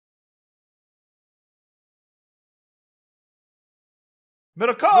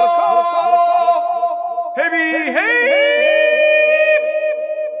MIDDLEKAUFF! Hey!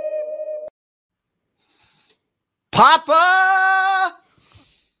 Papa!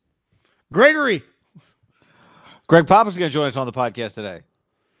 Gregory. Greg Papa's going to join us on the podcast today.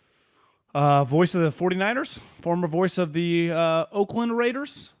 Voice of the 49ers, former voice of the Oakland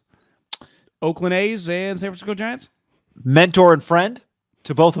Raiders, Oakland A's, and San Francisco Giants. Mentor and friend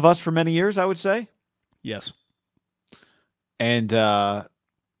to both of us for many years, I would say. Yes. And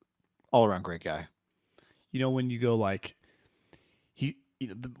all-around great guy. You know, when you go like,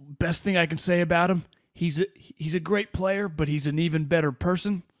 the best thing I can say about him, he's a great player, but he's an even better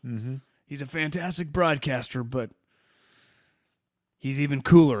person. Mm-hmm. He's a fantastic broadcaster, but he's even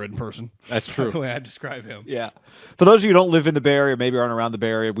cooler in person. That's true. The way I describe him. Yeah. For those of you who don't live in the Bay Area, maybe aren't around the Bay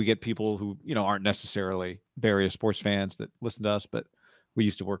Area, we get people who, aren't necessarily Bay Area sports fans that listen to us, but we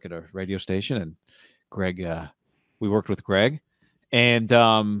used to work at a radio station, and Greg, we worked with Greg, and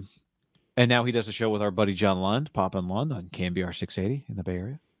now he does a show with our buddy John Lund, Papa and Lund, on KMBR 680 in the Bay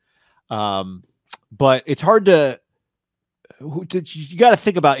Area. But it's hard to you got to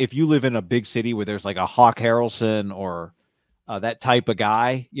think about if you live in a big city where there's like a Hawk Harrelson or that type of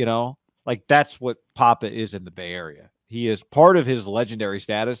guy, like that's what Papa is in the Bay Area. He is part of his legendary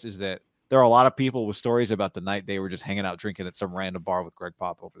status is that there are a lot of people with stories about the night they were just hanging out drinking at some random bar with Greg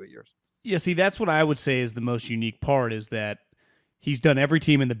Papa over the years. Yeah, see, that's what I would say is the most unique part is that he's done every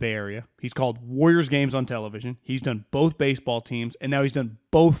team in the Bay Area. He's called Warriors games on television. He's done both baseball teams, and now he's done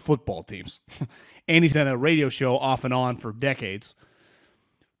both football teams. And he's done a radio show off and on for decades.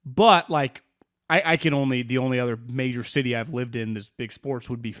 But, like, the only other major city I've lived in that's big sports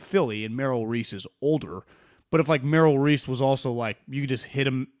would be Philly, and Merrill Reese is older. But if, like, Merrill Reese was also, like, you just hit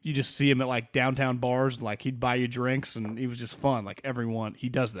him, you just see him at, like, downtown bars, like, he'd buy you drinks, and he was just fun. Like, everyone, he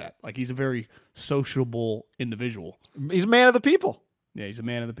does that. Like, he's a very sociable individual. He's a man of the people. Yeah, he's a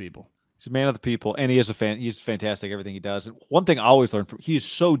man of the people. He's a man of the people, and he is a fan. He's fantastic, everything he does. And one thing I always learned from he is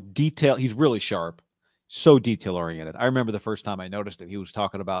so detailed. He's really sharp, so detail-oriented. I remember the first time I noticed it, he was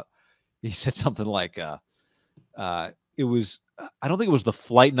talking about, he said something like, it was, I don't think it was the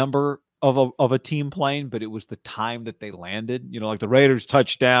flight number of a team plane, but it was the time that they landed. Like the Raiders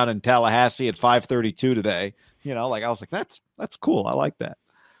touched down in Tallahassee at 5:32 today. Like I was like, that's cool. I like that.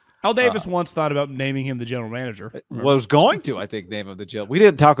 Al Davis once thought about naming him the general manager. Was going to, I think, name him the general. We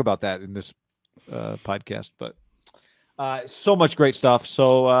didn't talk about that in this podcast, but so much great stuff.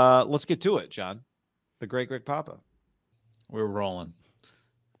 So let's get to it, John. The great Greg Papa. We're rolling.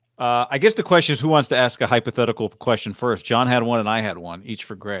 I guess the question is who wants to ask a hypothetical question first? John had one and I had one, each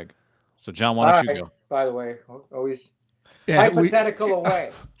for Greg. So, John, why don't you go? By the way, always hypothetical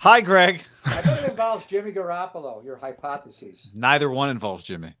away. Hi, Greg. I think it involves Jimmy Garoppolo, your hypotheses. Neither one involves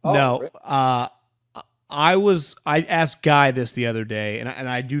Jimmy. Oh, no. Really? I asked Guy this the other day, and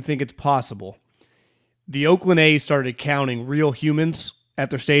I do think it's possible. The Oakland A's started counting real humans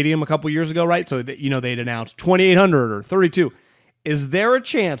at their stadium a couple years ago, right? So, they'd announced 2,800 or 32. Is there a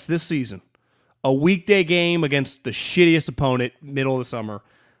chance this season, a weekday game against the shittiest opponent, middle of the summer,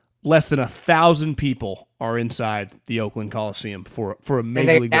 less than 1,000 people are inside the Oakland Coliseum for a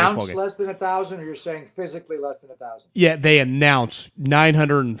Major League Baseball game? Less than 1,000, or you're saying physically less than 1,000? Yeah, they announced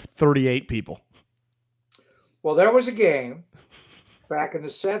 938 people. Well, there was a game back in the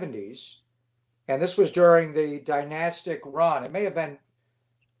 70s, and this was during the dynastic run. It may have been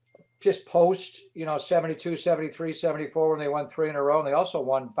just post, 72, 73, 74 when they won 3 in a row, and they also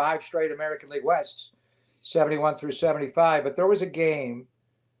won 5 straight American League Wests, 71 through 75. But there was a game,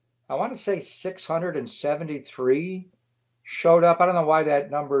 I want to say 673 showed up. I don't know why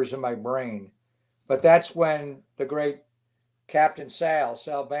that number is in my brain, but that's when the great Captain Sal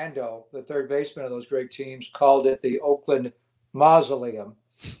Bando, the third baseman of those great teams, called it the Oakland Mausoleum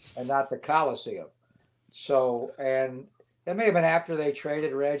and not the Coliseum. So, and it may have been after they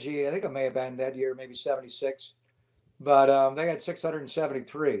traded Reggie. I think it may have been that year, maybe 76. But they had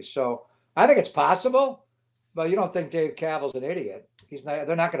 673. So I think it's possible, but you don't think Dave Kaval's an idiot.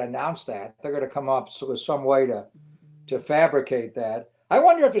 They're not going to announce that. They're going to come up with some way to fabricate that. I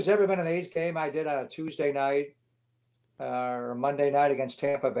wonder if there's ever been an A's game I did on a Tuesday night or Monday night against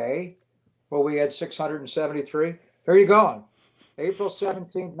Tampa Bay where we had 673. Where are you going? April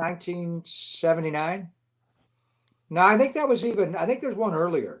 17th, 1979? No, I think there's one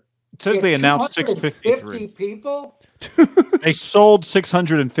earlier. It says they announced 653 people. They sold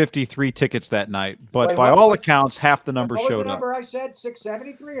 653 tickets that night, but by all accounts, half the number showed up. What was the number I said?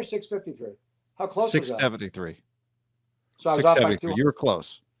 673 or 653? How close 673. Was that? So I was off by 2. You were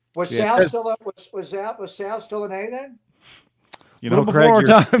close. Was Sal still an A then? You know, before Craig, our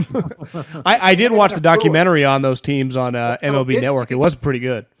you're- time. I did watch the documentary on those teams on MLB Network. It was pretty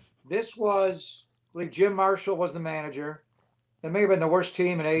good. This was, I believe Jim Marshall was the manager. It may have been the worst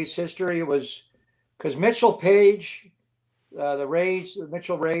team in A's history. It was because Mitchell Page,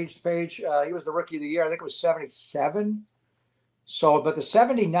 Mitchell Page, he was the rookie of the year. I think it was 77. So, but the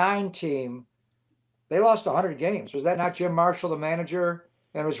 79 team, they lost 100 games. Was that not Jim Marshall, the manager?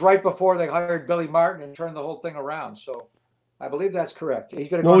 And it was right before they hired Billy Martin and turned the whole thing around. So I believe that's correct. He's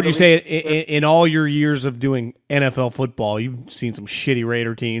going to. What would you say in all your years of doing NFL football? You've seen some shitty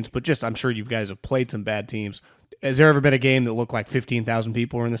Raider teams, but just I'm sure you guys have played some bad teams. Has there ever been a game that looked like 15,000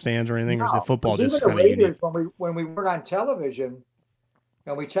 people were in the stands or anything, or is the football just kind of unique? When we weren't on television,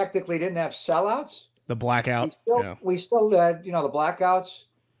 and we technically didn't have sellouts. The blackout. We still had, the blackouts.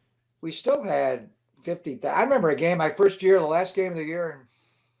 We still had 50,000. I remember a game, my first year, the last game of the year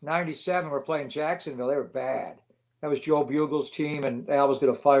in '97, we're playing Jacksonville. They were bad. That was Joe Bugle's team, and Al was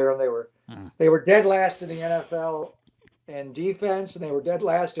going to fire them. They were dead last in the NFL in defense, and they were dead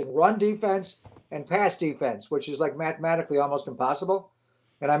last in run defense and pass defense, which is like mathematically almost impossible.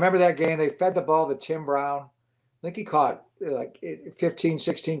 And I remember that game, they fed the ball to Tim Brown. I think he caught like 15,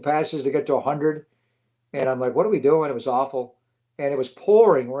 16 passes to get to 100. And I'm like, what are we doing? It was awful. And it was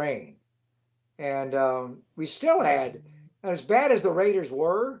pouring rain. And we still had, as bad as the Raiders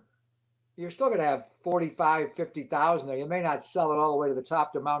were, you're still going to have 45, 50,000 there. You may not sell it all the way to the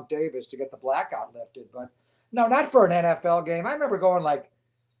top to Mount Davis to get the blackout lifted. But no, not for an NFL game. I remember going like,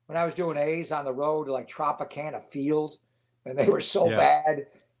 when I was doing A's on the road to like Tropicana Field, and they were so bad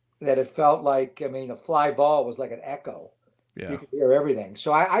that it felt like, a fly ball was like an echo. Yeah. You could hear everything.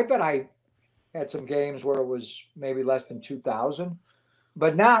 So I bet I had some games where it was maybe less than 2,000,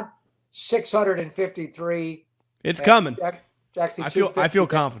 but not 653. It's coming. Actually, I feel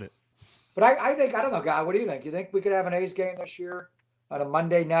confident. But I think, I don't know, Guy, what do you think? You think we could have an A's game this year on a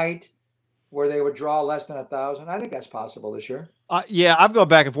Monday night where they would draw less than 1,000? I think that's possible this year. Yeah, I've gone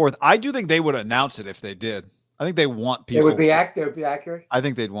back and forth. I do think they would announce it if they did. I think they want people. They would be accurate. I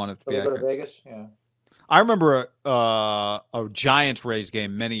think they'd want it to be accurate. Go to Vegas, yeah. I remember a Giants Rays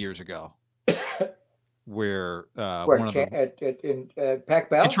game many years ago, where one of them at Pac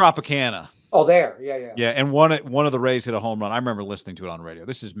Bell in Tropicana. Oh, there, yeah. Yeah, and one of the Rays hit a home run. I remember listening to it on radio.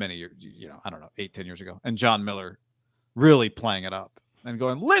 This is many years, I don't know, 8, 10 years ago, and John Miller really playing it up and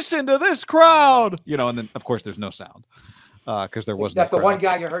going, "Listen to this crowd," and then of course there's no sound because there wasn't. Except the one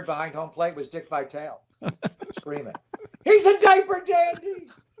guy you heard behind home plate was Dick Vitale screaming, "He's a diaper dandy!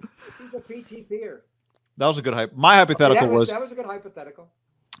 He's a PT peer." That was a good hype. My hypothetical that was a good hypothetical.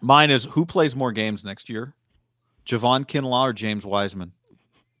 Mine is, who plays more games next year, Javon Kinlaw or James Wiseman?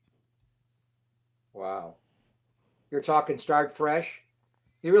 Wow, you're talking start fresh.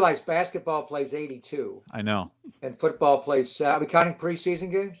 You realize basketball plays 82. I know. And football plays. Are we counting preseason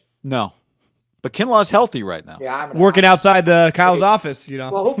games? No, but Kinlaw's healthy right now. Yeah, I'm working outside the office.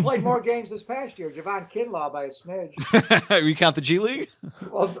 Well, who played more games this past year? Javon Kinlaw by a smidge. We count the G League?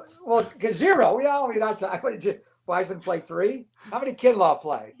 Well, because 0. What did Wiseman play 3? How many Kinlaw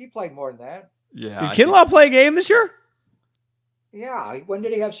play? He played more than that. Yeah. Did Kinlaw play a game this year? Yeah. When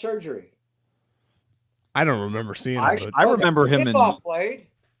did he have surgery? I don't remember seeing him. I remember him Kinlaw played.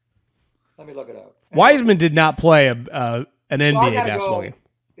 Let me look it up. Wiseman did not play an NBA basketball game.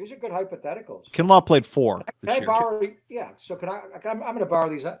 These are good hypotheticals. Kinlaw played 4. Can I borrow? Yeah. So I'm going to borrow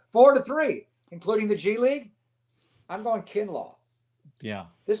these 4 to 3, including the G League. I'm going Kinlaw. Yeah.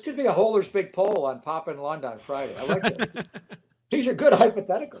 This could be a Holder's Big Poll on Pop in London on Friday. I like this. These are good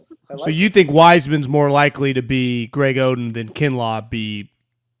hypotheticals. So you think Wiseman's more likely to be Greg Oden than Kinlaw be?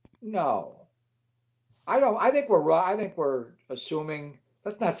 No. I don't. I think we're assuming.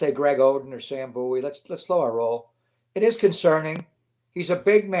 Let's not say Greg Oden or Sam Bowie. Let's slow our roll. It is concerning. He's a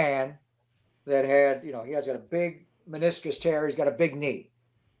big man that had, he has got a big meniscus tear. He's got a big knee.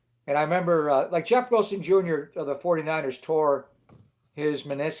 And I remember, like Jeff Wilson Jr. of the 49ers tore his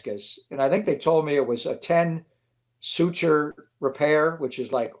meniscus. And I think they told me it was a 10 suture repair, which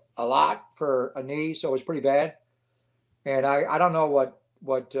is like a lot for a knee. So it was pretty bad. And I don't know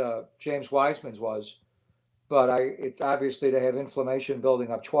what James Wiseman's was. But it's obviously to have inflammation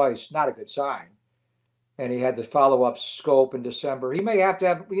building up twice, not a good sign. And he had the follow-up scope in December. He may have to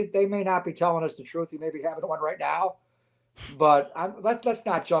have. They may not be telling us the truth. He may be having one right now. But let's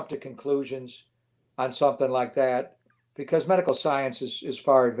not jump to conclusions on something like that, because medical science is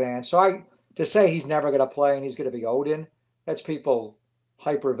far advanced. So to say he's never going to play and he's going to be Odin, that's people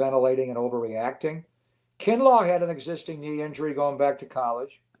hyperventilating and overreacting. Kinlaw had an existing knee injury going back to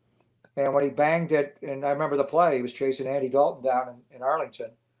college. And when he banged it, and I remember the play, he was chasing Andy Dalton down in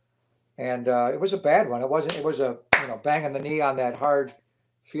Arlington. And it was a bad one. It wasn't. It was a banging the knee on that hard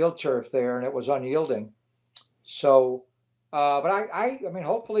field turf there, and it was unyielding. So, but I mean,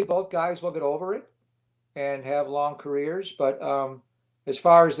 hopefully both guys will get over it and have long careers. But as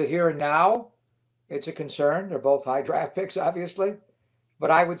far as the here and now, it's a concern. They're both high draft picks, obviously.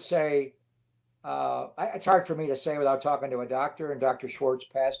 But I would say it's hard for me to say without talking to a doctor, and Dr. Schwartz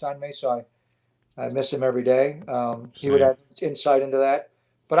passed on me, so I miss him every day. He would have insight into that.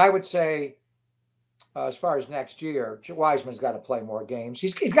 But I would say, as far as next year, Wiseman's got to play more games.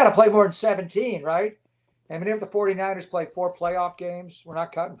 He's got to play more than 17, right? I mean, if the 49ers play 4 playoff games, we're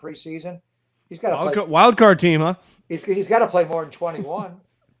not counting preseason. He's got to play. Wild card team, huh? He's got to play more than 21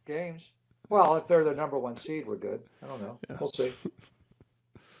 games. Well, if they're the number 1 seed, we're good. I don't know. Yeah. We'll see.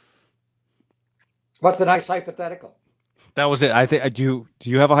 What's the nice hypothetical? That was it. I think. Do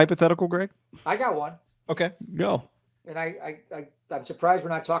you have a hypothetical, Greg? I got one. Okay, go. And I'm surprised we're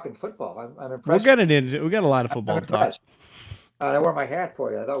not talking football. I'm impressed. We'll get it in. We got a lot of football to talk. I wore my hat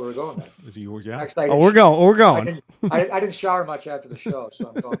for you. I thought we were going there. Is it yours? Yeah. Actually, we're going. I didn't shower much after the show,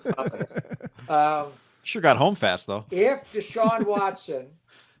 so I'm going. Sure got home fast though. If Deshaun Watson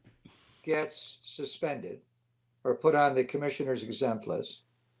gets suspended or put on the commissioner's exempt list,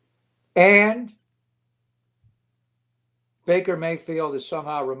 and Baker Mayfield is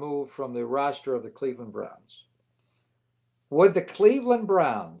somehow removed from the roster of the Cleveland Browns, would the Cleveland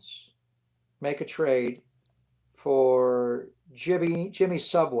Browns make a trade for Jimmy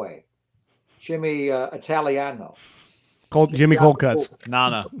Subway, Jimmy Italiano, Jimmy Cold Cuts,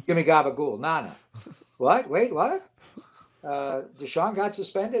 Nana, Jimmy Gabagool, Nana? What? Wait, what? Deshaun got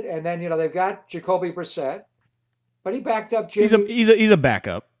suspended, and then they've got Jacoby Brissett, but he backed up Jimmy. He's a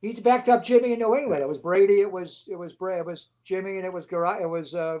backup. He's backed up Jimmy in New England. It was Brady. It was Jimmy, and it was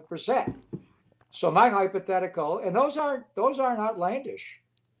Brissett. So my hypothetical, and those aren't outlandish.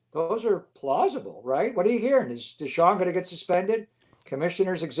 Those are plausible, right? What are you hearing? Is Deshaun going to get suspended?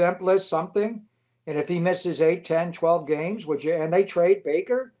 Commissioner's exempt list, something? And if he misses 8, 10, 12 games, and they trade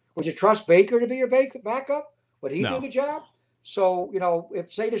Baker, would you trust Baker to be your backup? Would he do the job? So,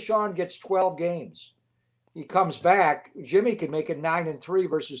 if say Deshaun gets 12 games, he comes back, Jimmy could make it 9-3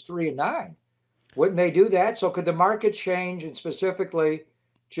 versus 3-9. Wouldn't they do that? So could the market change, and specifically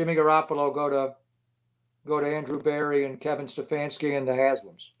Jimmy Garoppolo go to Andrew Berry and Kevin Stefanski and the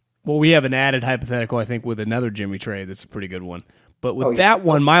Haslams? Well, we have an added hypothetical, I think, with another Jimmy trade. That's a pretty good one. But with that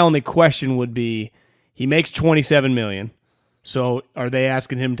one, my only question would be, he makes $27 million. So are they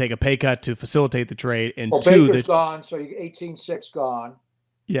asking him to take a pay cut to facilitate the trade? And Baker's gone, so 18-6 gone.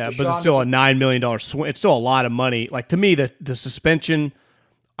 Yeah, but it's still a $9 million swing. It's still a lot of money. Like, to me, the suspension,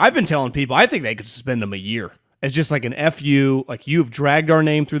 I've been telling people, I think they could suspend him a year. It's just like an FU. Like, you've dragged our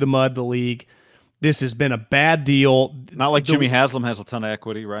name through the mud, the league. This has been a bad deal. Not like Jimmy Haslam has a ton of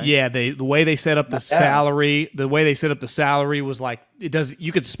equity, right? Yeah, the way they set up the salary, was like,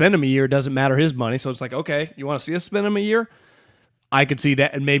 you could spend him a year, it doesn't matter his money. So it's like, okay, you want to see us spend him a year? I could see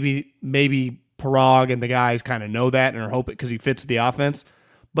that, and maybe Parag and the guys kind of know that and are hoping because he fits the offense.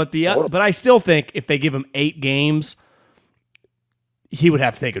 But but I still think if they give him 8 games, he would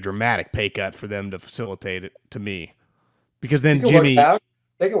have to take a dramatic pay cut for them to facilitate it, to me, because then Jimmy.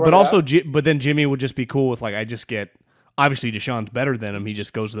 But then Jimmy would just be cool with, like, I just get, obviously Deshaun's better than him. He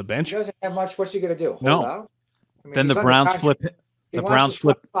just goes to the bench. He doesn't have much. What's he going to do? No. I mean, then the Browns flip. The Browns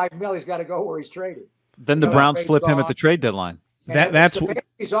flip $5 million. He's got to go where he's traded. Then the Browns flip him at the trade deadline. That's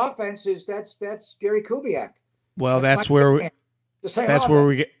his offense is that's Gary Kubiak. Well, that's where we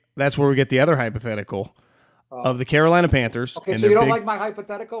get the other hypothetical of the Carolina Panthers. Okay, so you don't like my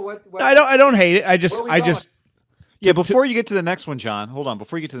hypothetical? What? I don't hate it. Yeah, before you get to the next one, John, hold on.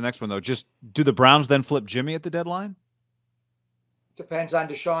 Before you get to the next one, though, just do the Browns then flip Jimmy at the deadline? Depends on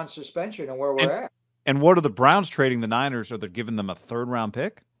Deshaun's suspension and where we're at. And what are the Browns trading the Niners? Are they giving them a 3rd-round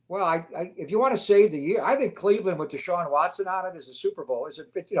pick? Well, if you want to save the year, I think Cleveland with Deshaun Watson on it is a Super Bowl. The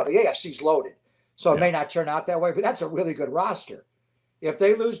AFC's loaded, so it may not turn out that way, but that's a really good roster. If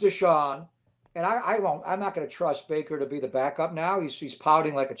they lose Deshaun, and I'm not going to trust Baker to be the backup now. He's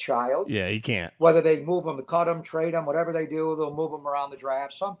pouting like a child. Yeah, he can't. Whether they move him, cut him, trade him, whatever they do, they'll move him around the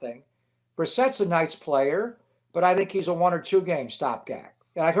draft, something. Brissett's a nice player, but I think he's a 1 or 2 game stopgap.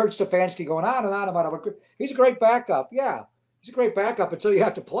 And I heard Stefanski going on and on about him. He's a great backup. Yeah, he's a great backup until you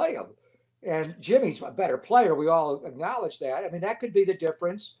have to play him. And Jimmy's a better player. We all acknowledge that. I mean, that could be the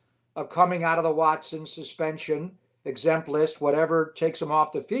difference of coming out of the Watson suspension, exempt list, whatever takes him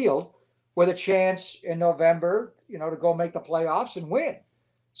off the field, with a chance in November, to go make the playoffs and win.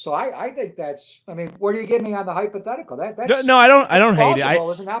 So I think that's. I mean, where do you get me on the hypothetical? That's no, I don't hate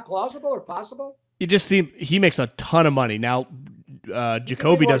it. Isn't that plausible or possible? You just see he makes a ton of money now.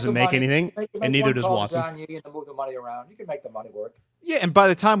 Jacoby doesn't make money. anything, and neither does Watson. John Yee and move the money around. You can make the money work. Yeah, and by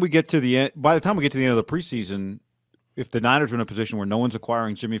the time we get to the end, of the preseason, if the Niners are in a position where no one's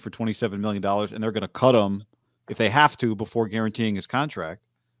acquiring Jimmy for $27 million and they're going to cut him if they have to before guaranteeing his contract,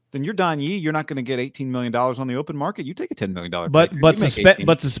 then you're Don Yee. You're not going to get $18 million on the open market. You take a $10 million.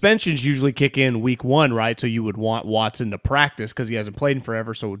 But suspensions usually kick in week 1, right? So you would want Watson to practice because he hasn't played in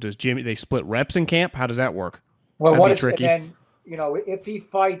forever. So does Jimmy? They split reps in camp. How does that work? Well, That'd be tricky. And then, if he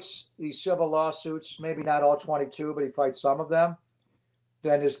fights these civil lawsuits, maybe not all 22, but he fights some of them,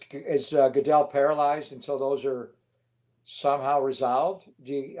 then is Goodell paralyzed until those are somehow resolved?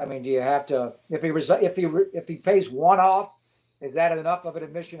 Do you have to, if he pays one off, is that enough of an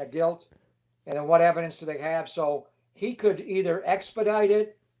admission of guilt? And then what evidence do they have? So he could either expedite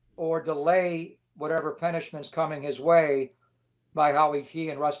it or delay whatever punishment's coming his way by how he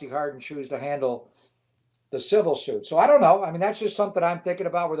and Rusty Hardin choose to handle the civil suit. So I don't know. I mean, that's just something I'm thinking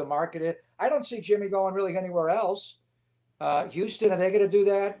about where the market is. I don't see Jimmy going really anywhere else. Houston, are they going to do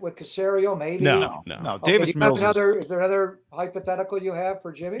that with Caserio? Maybe. No. Okay, Davis Mills. Is there another hypothetical you have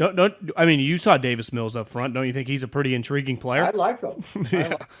for Jimmy? No. I mean, you saw Davis Mills up front. Don't you think he's a pretty intriguing player? I like him.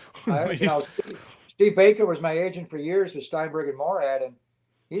 Yeah. Steve Baker was my agent for years with Steinberg and Morad, and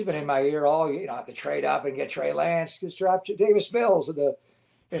he's been in my ear all. Have to trade up and get Trey Lance, just draft Davis Mills,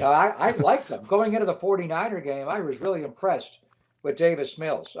 and I liked him going into the 49er game. I was really impressed with Davis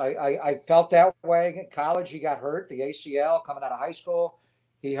Mills. I felt that way in college. He got hurt, the ACL, coming out of high school.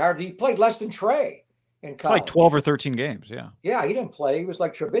 He played less than Trey in college. Like 12 or 13 games, yeah. Yeah, he didn't play. He was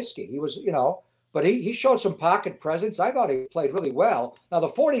like Trubisky. He was, but he showed some pocket presence. I thought he played really well. Now, the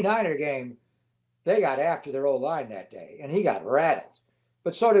 49er game, they got after their O-line that day, and he got rattled.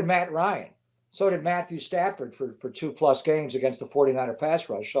 But so did Matt Ryan. So did Matthew Stafford for 2+ games against the 49er pass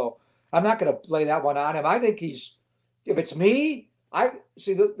rush. So I'm not going to lay that one on him. I think if it's me, I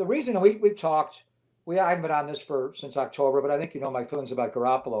see the reason we've talked. I haven't been on this since October, but I think my feelings about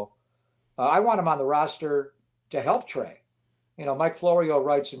Garoppolo. I want him on the roster to help Trey. Mike Florio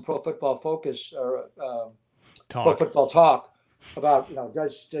writes in Pro Football Focus or Pro Football Talk about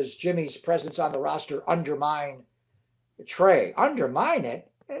does Jimmy's presence on the roster undermine Trey? Undermine it?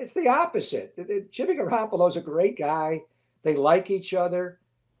 It's the opposite. Jimmy Garoppolo's a great guy. They like each other.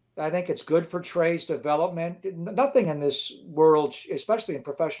 I think it's good for Trey's development. Nothing in this world, especially in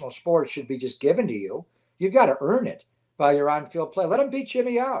professional sports, should be just given to you. You've got to earn it by your on-field play. Let him beat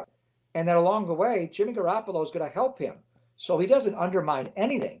Jimmy out. And then along the way, Jimmy Garoppolo is going to help him. So he doesn't undermine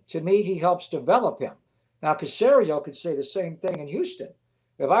anything. To me, he helps develop him. Now, Caserio could say the same thing in Houston.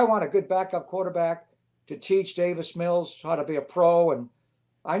 If I want a good backup quarterback to teach Davis Mills how to be a pro, and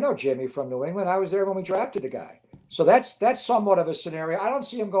I know Jimmy from New England. I was there when we drafted the guy. So that's somewhat of a scenario. I don't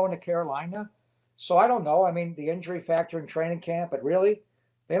see him going to Carolina. So I don't know. I mean, the injury factor in training camp, but really,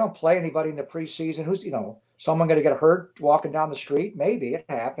 they don't play anybody in the preseason. Who's, someone going to get hurt walking down the street? Maybe it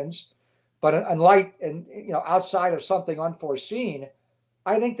happens. But outside of something unforeseen,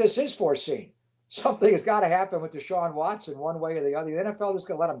 I think this is foreseen. Something has got to happen with Deshaun Watson one way or the other. The NFL is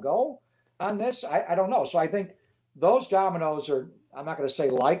going to let him go on this. I don't know. So I think those dominoes are, I'm not going to say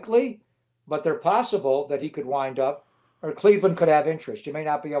likely, but they're possible that he could wind up, or Cleveland could have interest. You may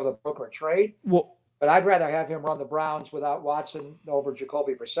not be able to broker a trade, but I'd rather have him run the Browns without Watson over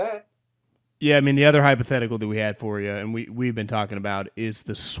Jacoby Brissett. Yeah, I mean, the other hypothetical that we had for you, and we've been talking about, is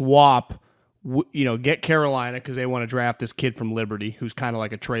the swap. Get Carolina because they want to draft this kid from Liberty who's kind of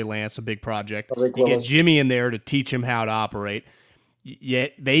like a Trey Lance, a big project. You get Jimmy in there to teach him how to operate.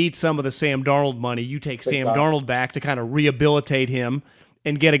 Yet they eat some of the Sam Darnold money. You take Sam Darnold back to kind of rehabilitate him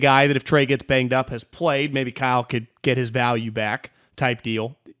and get a guy that if Trey gets banged up has played. Maybe Kyle could get his value back type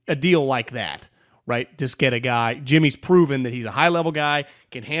deal. A deal like that, right? Just get a guy. Jimmy's proven that he's a high-level guy,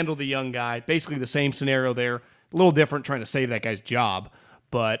 can handle the young guy. Basically the same scenario there. A little different trying to save that guy's job.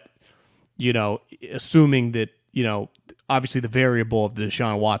 But, assuming that, obviously the variable of the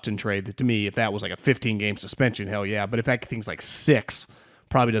Deshaun Watson trade, that to me, if that was like a 15-game suspension, hell yeah. But if that thing's like 6,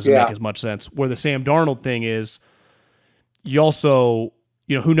 probably doesn't make as much sense. Where the Sam Darnold thing is, you also,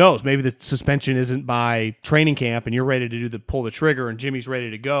 who knows? Maybe the suspension isn't by training camp and you're ready to pull the trigger and Jimmy's ready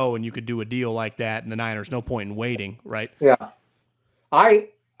to go and you could do a deal like that and the Niners, no point in waiting, right? Yeah. I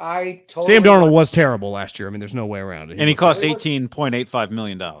totally. Sam Darnold was terrible last year. I mean, there's no way around it. And he cost $18.85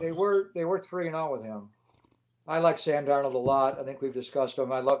 million. They were 3-0 with him. I like Sam Darnold a lot. I think we've discussed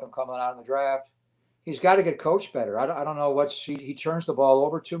him. I love him coming out in the draft. He's got to get coached better. I don't know he turns the ball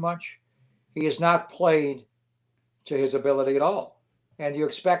over too much. He has not played to his ability at all. And you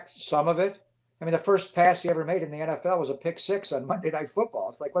expect some of it. I mean, the first pass he ever made in the NFL was a pick 6 on Monday Night Football.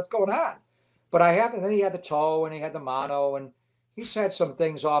 It's like, what's going on? But and then he had the toe and he had the mono, and he's had some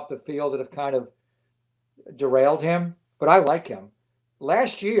things off the field that have kind of derailed him, but I like him.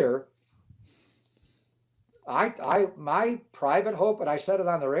 Last year, my private hope, and I said it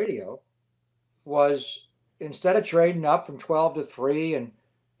on the radio, was instead of trading up from 12 to 3 and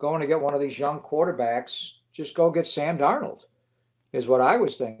going to get one of these young quarterbacks, just go get Sam Darnold, is what I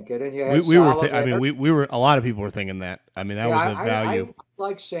was thinking. And you had we were. Saleh I mean, there. we were. A lot of people were thinking that. I mean, that was a value. I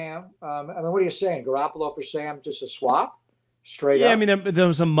like Sam. I mean, what are you saying? Garoppolo for Sam, just a swap, straight Yeah, up. I mean, there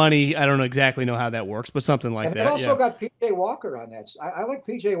was some money. I don't exactly know how that works, but something like And that. they also Yeah. got P.J. Walker on that. I like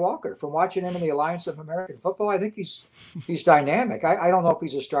P.J. Walker from watching him in the Alliance of American Football. I think he's dynamic. I don't know if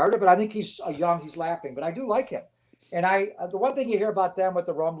he's a starter, but I think he's he's laughing. But I do like him. And the one thing you hear about them with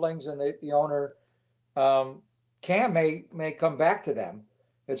the rumblings and the owner, Cam may come back to them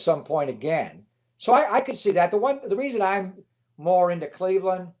at some point again. So I could see that. The reason I'm more into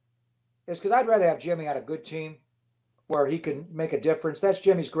Cleveland is because I'd rather have Jimmy on a good team where he can make a difference. That's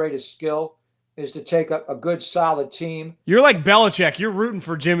Jimmy's greatest skill, is to take a good, solid team. You're like Belichick. You're rooting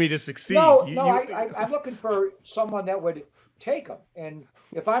for Jimmy to succeed. I'm looking for someone that would take him. And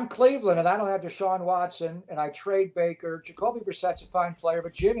if I'm Cleveland and I don't have Deshaun Watson and I trade Baker, Jacoby Brissett's a fine player,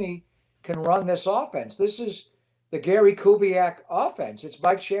 but Jimmy can run this offense. This is the Gary Kubiak offense. It's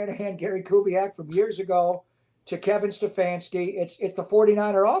Mike Shanahan, Gary Kubiak from years ago to Kevin Stefanski. It's the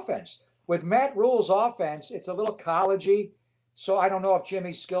 49er offense. With Matt Rule's offense, it's a little collegey, so I don't know if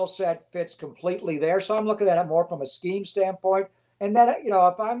Jimmy's skill set fits completely there. So I'm looking at it more from a scheme standpoint. And then,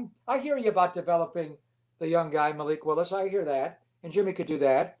 I hear you about developing the young guy, Malik Willis. I hear that, and Jimmy could do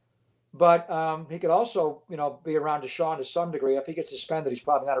that. But he could also, be around Deshaun to some degree. If he gets suspended, he's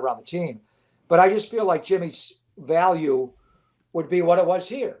probably not around the team. But I just feel like Jimmy's value would be what it was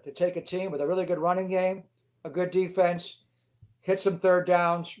here, to take a team with a really good running game, a good defense, hit some third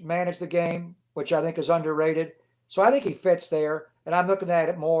downs, manage the game, which I think is underrated. So I think he fits there, and I'm looking at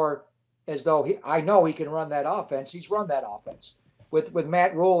it more as though I know he can run that offense. He's run that offense. With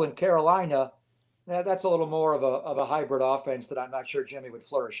Matt Rule in Carolina, that's a little more of a hybrid offense that I'm not sure Jimmy would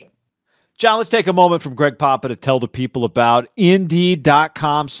flourish in. John, let's take a moment from Greg Papa to tell the people about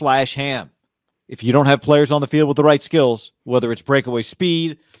Indeed.com/ham. If you don't have players on the field with the right skills, whether it's breakaway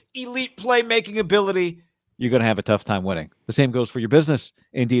speed, elite playmaking ability, you're going to have a tough time winning. The same goes for your business.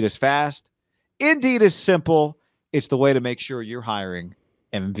 Indeed is fast. Indeed is simple. It's the way to make sure you're hiring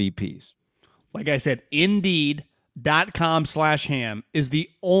MVPs. Like I said, Indeed.com/ham is the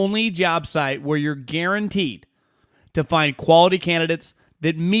only job site where you're guaranteed to find quality candidates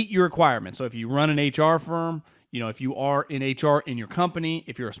that meet your requirements. So if you run an HR firm, if you are in HR in your company,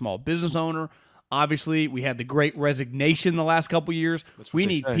 if you're a small business owner, obviously we had the great resignation the last couple of years. We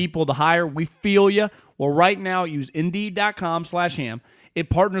need people to hire. We feel you. Well, right now, use Indeed.com/ham. It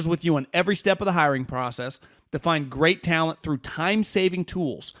partners with you on every step of the hiring process to find great talent through time-saving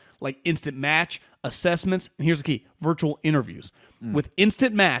tools like Instant Match, assessments, and here's the key, virtual interviews. With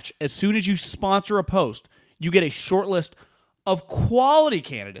Instant Match, as soon as you sponsor a post, you get a short list of quality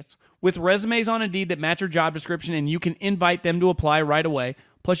candidates with resumes on Indeed that match your job description, and you can invite them to apply right away.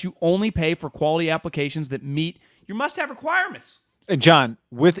 Plus, you only pay for quality applications that meet your must-have requirements. And John,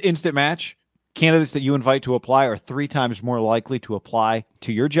 with Instant Match, candidates that you invite to apply are 3 times more likely to apply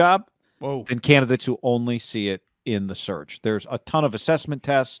to your job than candidates who only see it in the search. There's a ton of assessment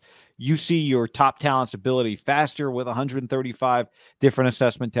tests. You see your top talent's ability faster with 135 different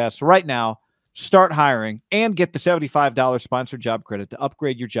assessment tests. Right now, start hiring and get the $75 sponsored job credit to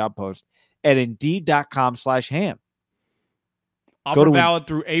upgrade your job post at Indeed.com/ham. Offer valid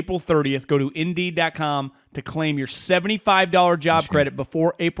through April 30th. Go to Indeed.com to claim your $75 job credit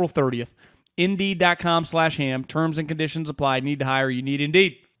before April 30th. Indeed.com/ham. Terms and conditions apply. Need to hire. You need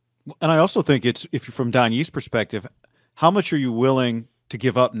Indeed. And I also think it's, if you're from Don Yee's perspective, how much are you willing to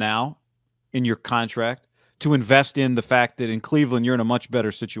give up now in your contract to invest in the fact that in Cleveland you're in a much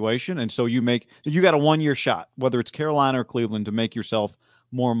better situation, and so you got a 1-year shot, whether it's Carolina or Cleveland, to make yourself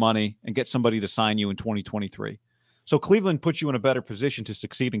more money and get somebody to sign you in 2023. So Cleveland puts you in a better position to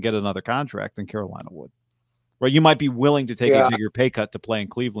succeed and get another contract than Carolina would. Right? You might be willing to take a bigger pay cut to play in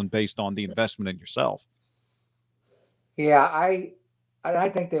Cleveland based on the investment in yourself. Yeah, I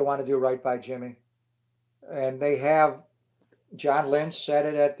think they want to do right by Jimmy. And they have, John Lynch said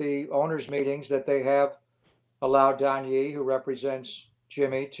it at the owners' meetings, that they have allowed Don Yee, who represents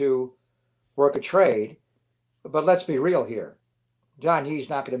Jimmy, to work a trade. But let's be real here. Don Yee's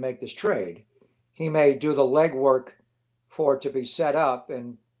not going to make this trade. He may do the legwork for it to be set up,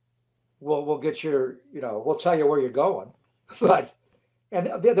 and we'll get we'll tell you where you're going. But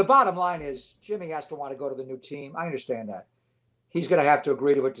the bottom line is Jimmy has to want to go to the new team. I understand that. He's going to have to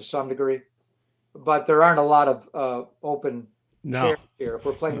agree to it to some degree, but there aren't a lot of open No. chairs here. If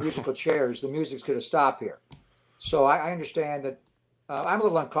we're playing musical chairs, the music's going to stop here. So I understand that. I'm a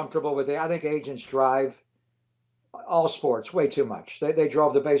little uncomfortable with it. I think agents drive all sports way too much. They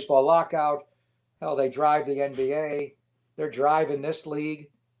drove the baseball lockout. Hell, they drive the NBA. They're driving this league.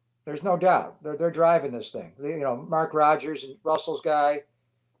 There's no doubt. They're driving this thing. Mark Rogers and Russell's guy,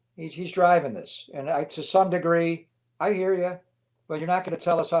 he's driving this. And to some degree, I hear you, but you're not going to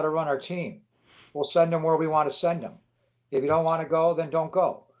tell us how to run our team. We'll send them where we want to send them. If you don't want to go, then don't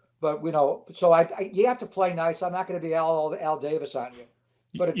go. But so you have to play nice. I'm not going to be Al Davis on you.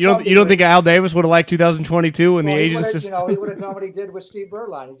 But you don't think Al Davis would have liked 2022 when the agents just he would have done what he did with Steve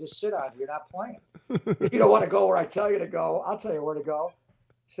Berline. You just sit on it. You're not playing. If you don't want to go where I tell you to go, I'll tell you where to go.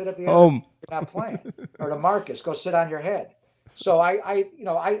 Sit at the end. You're not playing. Or to Marcus, go sit on your head. So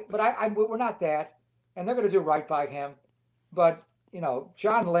we're not that, and they're going to do right by him. But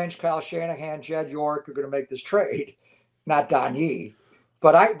John Lynch, Kyle Shanahan, Jed York are going to make this trade, not Don Yee.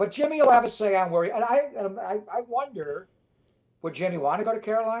 But Jimmy will have a say on where I wonder, would Jimmy want to go to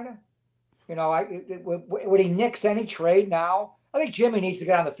Carolina? Would he nix any trade now? I think Jimmy needs to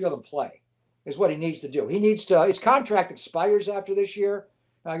get on the field and play, is what he needs to do. His contract expires after this year.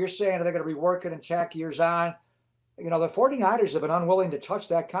 Now you're saying they're going to rework it and tack years on. The 49ers have been unwilling to touch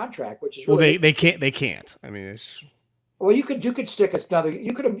that contract, which is really they can't. I mean, it's well, you could stick another.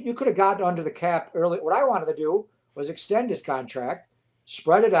 You could have gotten under the cap early. What I wanted to do was extend his contract,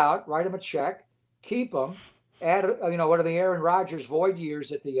 spread it out, write him a check, keep him, add what are the Aaron Rodgers void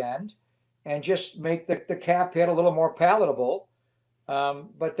years at the end, and just make the cap hit a little more palatable.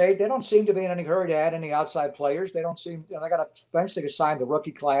 But they don't seem to be in any hurry to add any outside players. They don't seem. They got to eventually sign the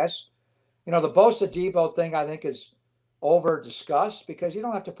rookie class. The Bosa Deebo thing I think is over discussed because you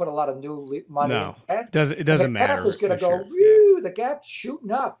don't have to put a lot of new money. No, in it doesn't matter. The gap is going to go. Whew, the gap's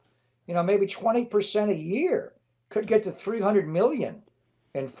shooting up. Maybe 20% a year. Could get to $300 million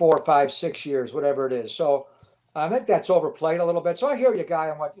in 4, 5, 6 years, whatever it is. So I think that's overplayed a little bit. So I hear you, guy,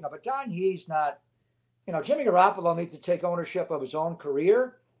 on what but Don Yee's not. Jimmy Garoppolo needs to take ownership of his own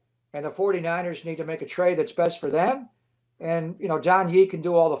career, and the 49ers need to make a trade that's best for them. And, Don Yee can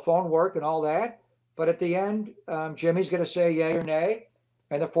do all the phone work and all that. But at the end, Jimmy's going to say yay or nay,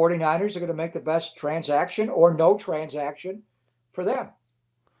 and the 49ers are going to make the best transaction or no transaction for them.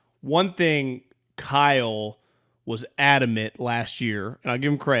 One thing Kyle was adamant last year, and I'll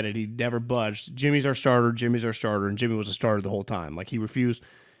give him credit, he never budged. Jimmy's our starter, and Jimmy was a starter the whole time. Like, he refused.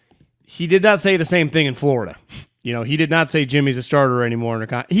 He did not say the same thing in Florida. He did not say Jimmy's a starter anymore.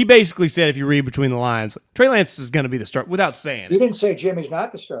 He basically said, if you read between the lines, Trey Lance is going to be the starter without saying it. He didn't say Jimmy's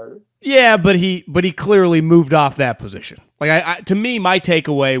not the starter. Yeah, but he clearly moved off that position. Like, to me, my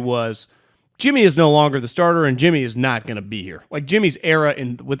takeaway was Jimmy is no longer the starter, and Jimmy is not going to be here. Like, Jimmy's era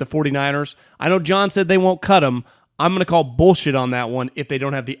with the 49ers, I know John said they won't cut him. I'm going to call bullshit on that one if they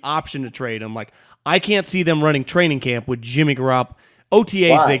don't have the option to trade him. Like, I can't see them running training camp with Jimmy Garoppolo.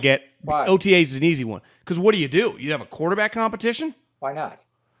 OTAs Why? they get. Why? OTAs is an easy one. Because what do? You have a quarterback competition? Why not?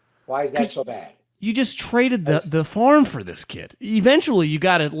 Why is that so bad? You just traded the farm for this kid. Eventually, you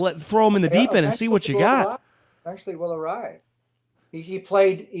got to throw him in the deep end and see what you got. Eventually, will arrive. He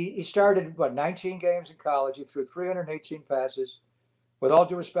played. He started 19 games in college. He threw 318 passes. With all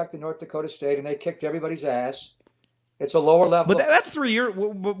due respect to North Dakota State, and they kicked everybody's ass. It's a lower level. But that's 3 years.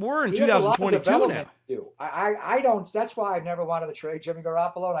 We're in 2022 now. I don't. That's why I never wanted to trade Jimmy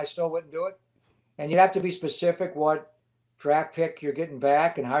Garoppolo, and I still wouldn't do it. And you'd have to be specific what draft pick you're getting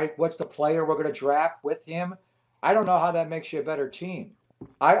back and what's the player we're going to draft with him. I don't know how that makes you a better team.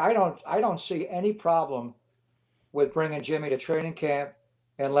 I don't see any problem with bringing Jimmy to training camp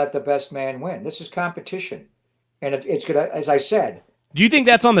and let the best man win. This is competition, and it's going to, as I said. Do you think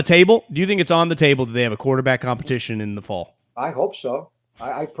that's on the table? Do you think it's on the table that they have a quarterback competition in the fall? I hope so.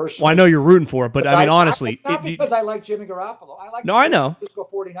 I personally. Well, I know you're rooting for it, but I mean, honestly, not because I like Jimmy Garoppolo. I like. No, I know. Let's go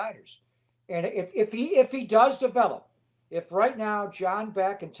 49ers. And if he does develop, if right now John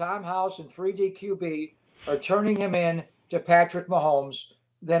Beck and Tom House and 3D QB are turning him in to Patrick Mahomes,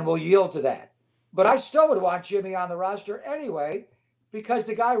 then we'll yield to that. But I still would want Jimmy on the roster anyway, because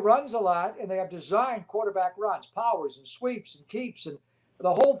the guy runs a lot and they have designed quarterback runs, powers and sweeps and keeps and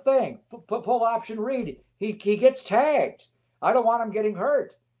the whole thing. Pull option read. He gets tagged. I don't want him getting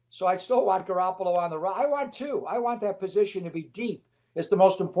hurt. So I still want Garoppolo on the roster. I want two. I want that position to be deep. It's the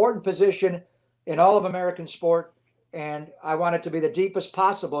most important position in all of American sport. And I want it to be the deepest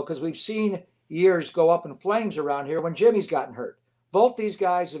possible because we've seen years go up in flames around here when Jimmy's gotten hurt. Both these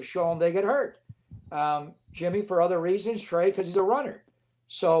guys have shown they get hurt. Jimmy for other reasons, Trey because he's a runner.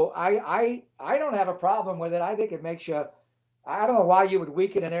 So I don't have a problem with it. I think it makes you, I don't know why you would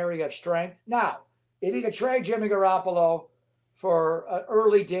weaken an area of strength. Now, if you could trade Jimmy Garoppolo for an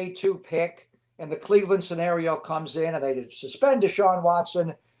early day 2 pick, and the Cleveland scenario comes in, and they suspend Deshaun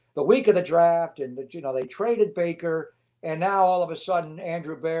Watson the week of the draft, and they traded Baker, and now all of a sudden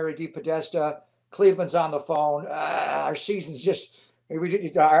Andrew Berry, DePodesta, Cleveland's on the phone. Our season's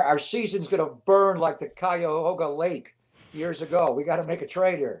our season's going to burn like the Cuyahoga Lake years ago. We got to make a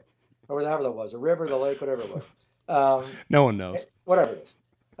trade here, or whatever that was, the river, the lake, whatever it was. No one knows. Whatever it is.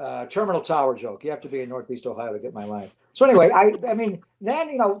 Terminal Tower joke. You have to be in Northeast Ohio to get my line. So anyway, I mean,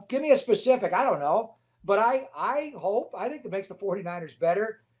 then, give me a specific. I don't know. But I think it makes the 49ers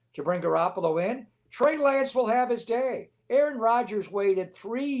better to bring Garoppolo in. Trey Lance will have his day. Aaron Rodgers waited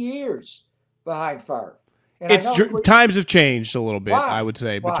 3 years behind Favre. And times have changed a little bit, Why? I would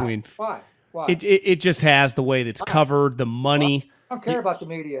say, between. Why? It just has the way that's covered, the money. I don't care about the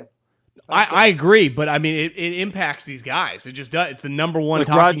media. I agree, but I mean, it impacts these guys. It just does. It's the number one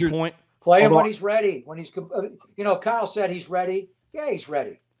talking point. Play him when he's ready. When he's, Kyle said he's ready. Yeah, he's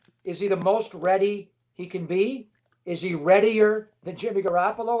ready. Is he the most ready he can be? Is he readier than Jimmy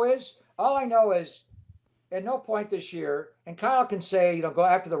Garoppolo is? All I know is, at no point this year, and Kyle can say, go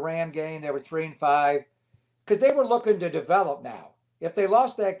after the Ram game, they were 3-5, because they were looking to develop now. If they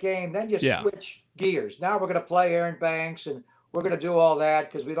lost that game, then you switch gears. Now we're going to play Aaron Banks, and we're going to do all that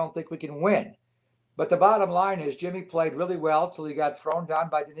because we don't think we can win. But the bottom line is Jimmy played really well till he got thrown down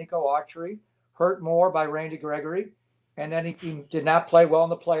by Danico Autry, hurt more by Randy Gregory, and then he did not play well in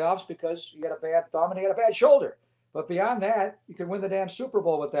the playoffs because he had a bad thumb and he had a bad shoulder. But beyond that, you can win the damn Super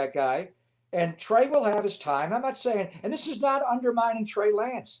Bowl with that guy. And Trey will have his time. I'm not saying, and this is not undermining Trey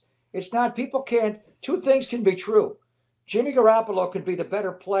Lance. It's not, two things can be true. Jimmy Garoppolo could be the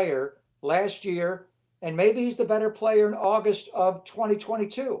better player last year, and maybe he's the better player in August of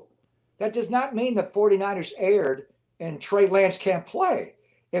 2022. That does not mean the 49ers erred and Trey Lance can't play.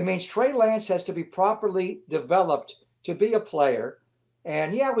 It means Trey Lance has to be properly developed to be a player.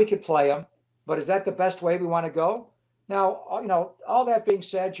 And yeah, we could play him, but is that the best way we want to go? Now, all that being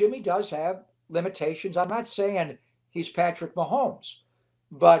said, Jimmy does have limitations. I'm not saying he's Patrick Mahomes,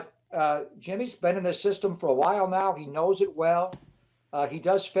 but Jimmy's been in the system for a while now. He knows it well. He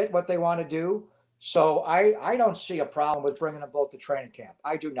does fit what they want to do. So I don't see a problem with bringing them both to training camp.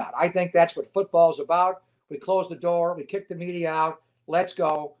 I do not. I think that's what football's about. We close the door. We kick the media out. Let's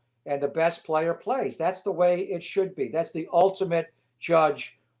go. And the best player plays. That's the way it should be. That's the ultimate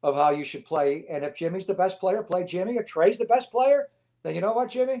judge of how you should play. And if Jimmy's the best player, play Jimmy. If Trey's the best player, then you know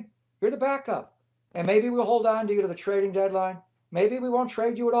what, Jimmy? You're the backup. And maybe we'll hold on to you to the trading deadline. Maybe we won't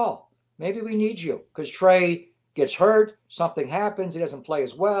trade you at all. Maybe we need you because Trey gets hurt. Something happens. He doesn't play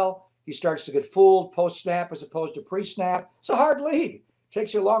as well. He starts to get fooled post-snap as opposed to pre-snap. It's a hard league. It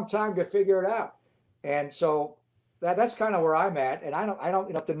takes you a long time to figure it out. And so that's kind of where I'm at. And I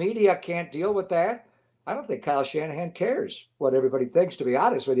don't, if the media can't deal with that, I don't think Kyle Shanahan cares what everybody thinks, to be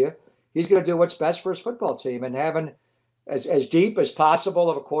honest with you. He's going to do what's best for his football team, and having as deep as possible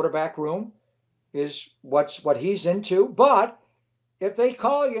of a quarterback room is what he's into. But if they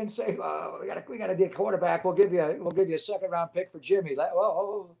call you and say, "Oh, we got to get a quarterback, we'll give you a second round pick for Jimmy."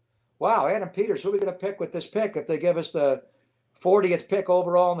 Wow, Adam Peters, who are we going to pick with this pick if they give us the 40th pick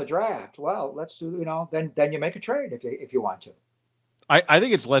overall in the draft? Well, let's do, then you make a trade if you want to. I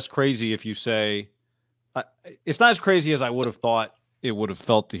think it's less crazy if you say, it's not as crazy as I would have thought it would have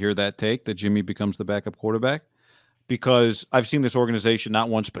felt to hear that take, that Jimmy becomes the backup quarterback, because I've seen this organization not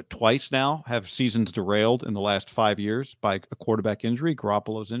once but twice now have seasons derailed in the last 5 years by a quarterback injury,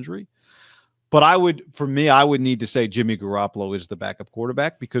 Garoppolo's injury. But I would need to say Jimmy Garoppolo is the backup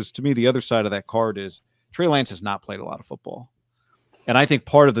quarterback, because to me, the other side of that card is Trey Lance has not played a lot of football. And I think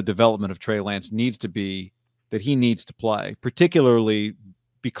part of the development of Trey Lance needs to be that he needs to play, particularly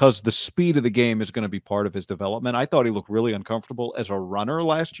because the speed of the game is going to be part of his development. I thought he looked really uncomfortable as a runner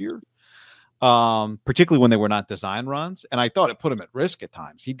last year, particularly when they were not design runs. And I thought it put him at risk at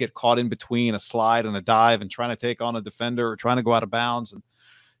times. He'd get caught in between a slide and a dive and trying to take on a defender or trying to go out of bounds. And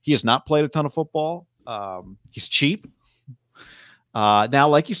he has not played a ton of football. He's cheap. Now,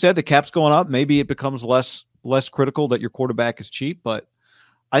 like you said, the cap's going up. Maybe it becomes less critical that your quarterback is cheap, but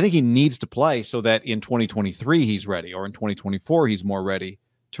I think he needs to play so that in 2023 he's ready, or in 2024 he's more ready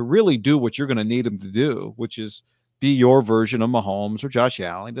to really do what you're going to need him to do, which is be your version of Mahomes or Josh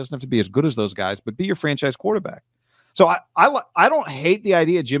Allen. He doesn't have to be as good as those guys, but be your franchise quarterback. So I don't hate the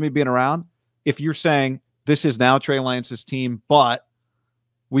idea of Jimmy being around if you're saying this is now Trey Lance's team, but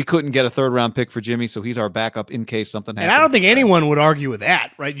we couldn't get a third-round pick for Jimmy, so he's our backup in case something happens. And I don't think anyone would argue with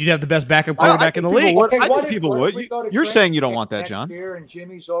that, right? You'd have the best backup quarterback in the league. I think people would. You're saying you don't want that, John. And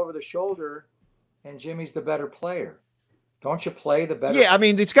Jimmy's over the shoulder, and Jimmy's the better player. Don't you play the better? Yeah, I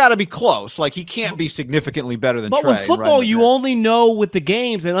mean, it's got to be close. Like, he can't be significantly better than But Trey. with football, you only know with the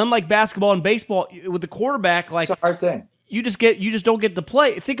games, and unlike basketball and baseball, with the quarterback, like it's a hard thing. You just don't get to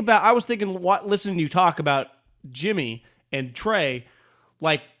play. I was thinking, listening to you talk about Jimmy and Trey,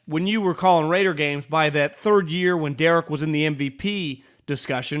 like when you were calling Raider games by that third year when Derek was in the MVP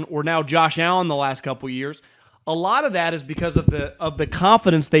discussion, or now Josh Allen the last couple of years. A lot of that is because of the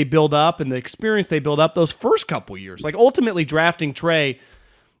confidence they build up and the experience they build up those first couple of years. Like ultimately drafting Trey,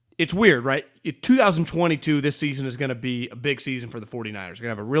 it's weird, right? 2022, this season is going to be a big season for the 49ers. They're going to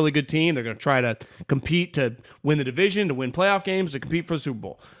have a really good team. They're going to try to compete to win the division, to win playoff games, to compete for the Super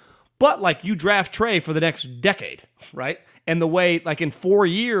Bowl. But like you draft Trey for the next decade, right? And the way, like in 4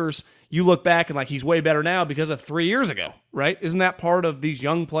 years, you look back and like he's way better now because of 3 years ago, right? Isn't that part of these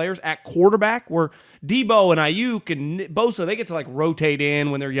young players at quarterback where Deebo and Ayuk and Bosa, they get to like rotate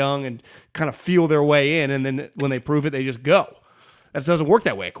in when they're young and kind of feel their way in, and then when they prove it, they just go. That doesn't work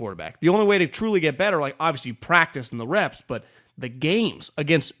that way at quarterback. The only way to truly get better, like obviously you practice and the reps, but the games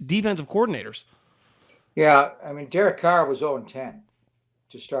against defensive coordinators. Yeah, I mean, Derek Carr was 0-10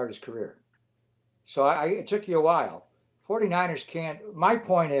 to start his career. So it took you a while. 49ers can't. My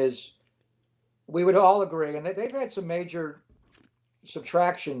point is, we would all agree, and they've had some major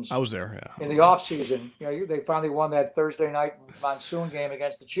subtractions. I was there, yeah. In the offseason. You know, they finally won that Thursday night monsoon game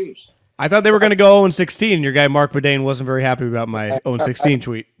against the Chiefs. I thought they were going to go 0-16, and your guy Mark Bedane wasn't very happy about my 0-16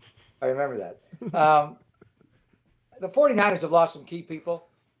 tweet. I remember that. The 49ers have lost some key people,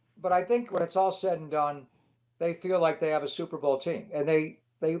 but I think when it's all said and done, they feel like they have a Super Bowl team. And they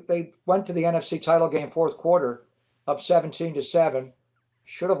went to the NFC title game fourth quarter, up 17-7.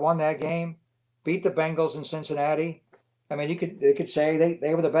 Should have won that game. Beat the Bengals in Cincinnati. I mean, they could say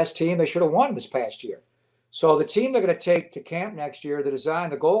they were the best team. They should have won this past year. So the team they're going to take to camp next year,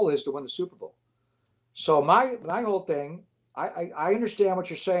 the goal is to win the Super Bowl. So my whole thing, I understand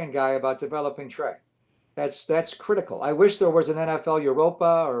what you're saying, Guy, about developing Trey. That's critical. I wish there was an NFL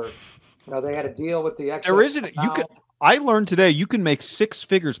Europa, or they had a deal with the XFL. There isn't. I learned today you can make 6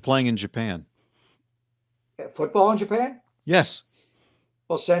 figures playing in Japan. Football in Japan? Yes.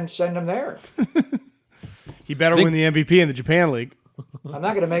 Well, send them there. He better win the MVP in the Japan League. I'm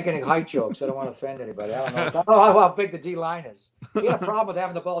not going to make any height jokes. I don't want to offend anybody. I don't know how big the D line is. He had a problem with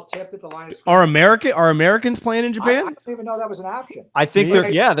having the ball tipped at the line of scrimmage. Are Americans playing in Japan? I didn't even know that was an option. I think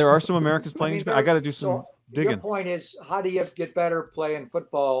there are some Americans playing in Japan. I got to do some digging. Your point is, how do you get better playing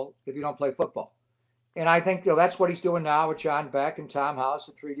football if you don't play football? And I think that's what he's doing now with John Beck and Tom House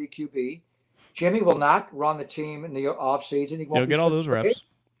at 3D QB. Jimmy will not run the team in the offseason. He'll get all those reps.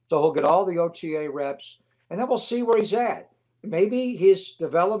 So he'll get all the OTA reps, and then we'll see where he's at. Maybe his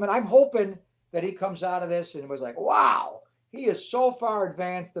development, I'm hoping that he comes out of this and was like, wow, he is so far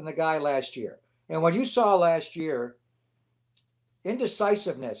advanced than the guy last year. And what you saw last year,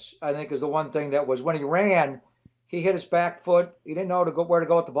 indecisiveness, I think, is the one thing that was when he ran, he hit his back foot. He didn't know where to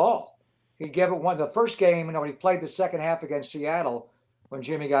go with the ball. He gave it the first game, when he played the second half against Seattle, when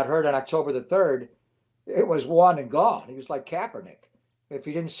Jimmy got hurt on October the 3rd, it was won and gone. He was like Kaepernick. If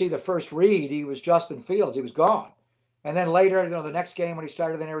you didn't see the first read, he was Justin Fields. He was gone. And then later, the next game when he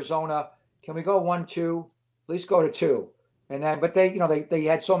started in Arizona, can we go 1-2? At least go to 2. And then, but they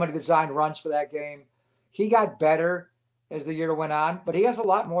had so many designed runs for that game. He got better as the year went on, but he has a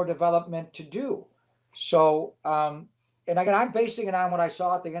lot more development to do. So, and again, I'm basing it on what I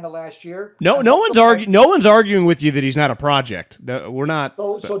saw at the end of last year. No one's arguing with you that he's not a project. We're not.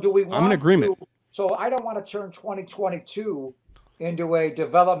 So do we want I'm in agreement. So I don't want to turn 2022 into a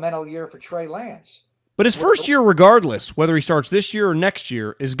developmental year for Trey Lance. But his first year, regardless, whether he starts this year or next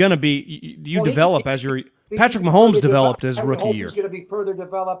year, is going to be develop as your Patrick Mahomes developed his rookie year. He's going to be further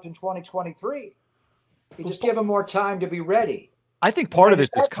developed in 2023. You just give him more time to be ready. I think part of this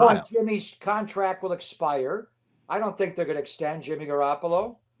is Kyle. Jimmy's contract will expire. I don't think they're going to extend Jimmy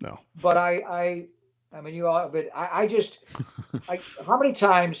Garoppolo. No. But I mean, I just how many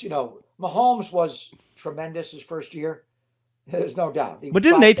times, Mahomes was tremendous his first year. There's no doubt. But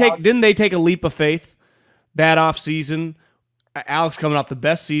didn't they take a leap of faith that offseason? Alex coming off the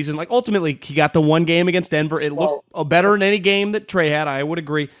best season. Like ultimately he got the one game against Denver. It looked better than any game that Trey had, I would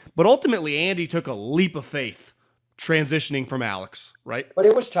agree. But ultimately Andy took a leap of faith transitioning from Alex, right? But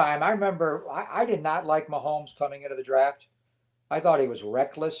it was time. I remember I did not like Mahomes coming into the draft. I thought he was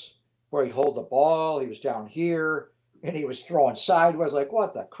reckless, where he'd hold the ball, he was down here, and he was throwing sideways. Like,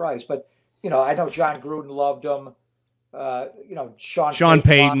 what the Christ? But I know John Gruden loved him. Sean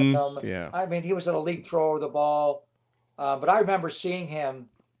Payton. Yeah. I mean, he was an elite thrower of the ball. But I remember seeing him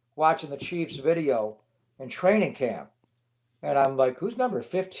watching the Chiefs video in training camp. And I'm like, who's number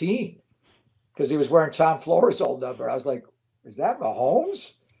 15? Because he was wearing Tom Flores' old number. I was like, is that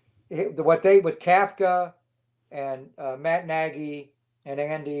Mahomes? What they with Kafka and Matt Nagy and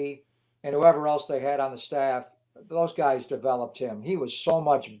Andy and whoever else they had on the staff, those guys developed him. He was so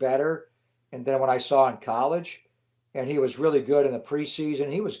much better. And then when I saw in college, and he was really good in the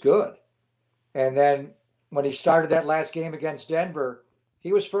preseason, he was good. And then when he started that last game against Denver,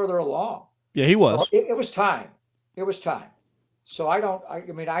 he was further along. Yeah, he was. It was time. It was time. So I don't,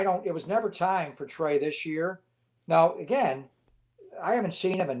 it was never time for Trey this year. Now, again, I haven't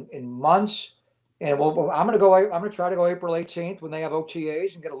seen him in months. And I'm going to try to go April 18th when they have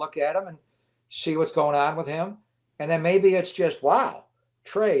OTAs and get a look at him and see what's going on with him. And then maybe it's just, wow,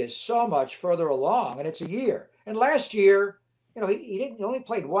 Trey is so much further along, and it's a year. And last year, he only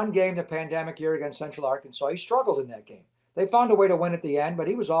played one game the pandemic year against Central Arkansas. He struggled in that game. They found a way to win at the end, but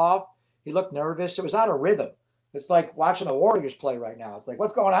he was off. He looked nervous. It was out of rhythm. It's like watching the Warriors play right now. It's like,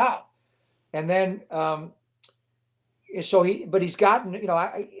 what's going on? And then, but he's gotten,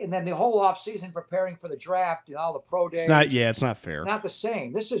 and then the whole offseason preparing for the draft and all the pro days. It's not fair. Not the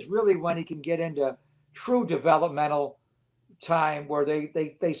same. This is really when he can get into true developmental time where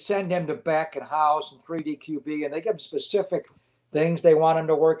they send him to Beck and House and 3D QB, and they give him specific things they want him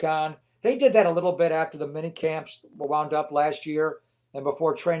to work on. They did that a little bit after the mini camps wound up last year, and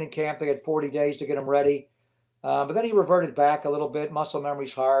before training camp, they had 40 days to get him ready. But then he reverted back a little bit. Muscle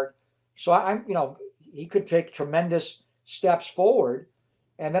memory's hard. So he could take tremendous steps forward.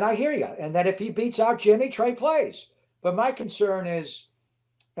 And then I hear you. And then if he beats out Jimmy, Trey plays. But my concern is,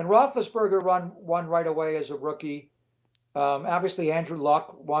 and Roethlisberger won right away as a rookie. Obviously, Andrew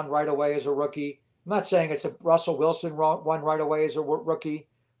Luck won right away as a rookie. I'm not saying it's a Russell Wilson won right away as a rookie.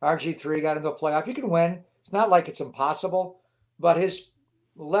 RG3 got into a playoff. You can win. It's not like it's impossible. But his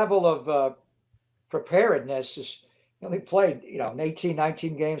level of preparedness is, he only played, 18,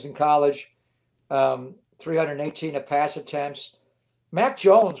 19 games in college, 318 pass attempts. Mac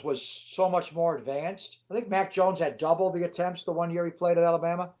Jones was so much more advanced. I think Mac Jones had double the attempts the 1 year he played at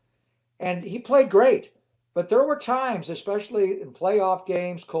Alabama. And he played great. But there were times, especially in playoff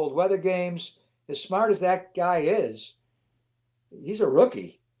games, cold weather games, as smart as that guy is, he's a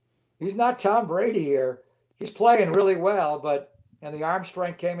rookie. He's not Tom Brady here. He's playing really well, and the arm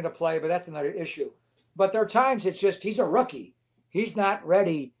strength came into play, but that's another issue. But there are times it's just he's a rookie. He's not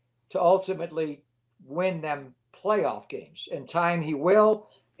ready to ultimately win them playoff games. In time he will.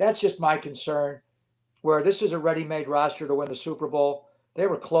 That's just my concern, where this is a ready-made roster to win the Super Bowl. They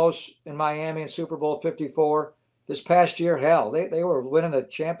were close in Miami in Super Bowl 54. This past year, hell, they were winning the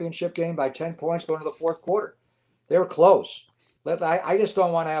championship game by 10 points going to the fourth quarter. They were close. But I just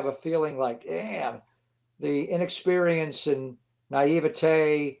don't want to have a feeling like, damn, the inexperience and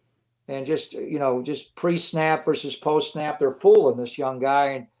naivete and just pre-snap versus post-snap, they're fooling this young guy,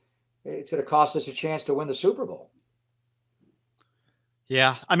 and it's going to cost us a chance to win the Super Bowl.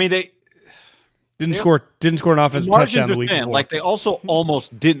 Yeah, I mean, they didn't score an offensive touchdown the week before. Like, they also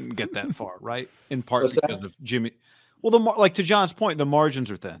almost didn't get that far, right? In part because of Jimmy. Well, to John's point, the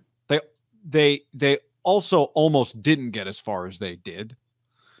margins are thin. They also almost didn't get as far as they did.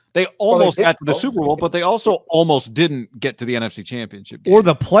 They almost got to the Super Bowl, but they also almost didn't get to the NFC Championship game. Or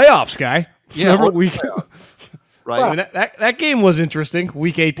the playoffs, guy. Yeah, right. I mean, that game was interesting.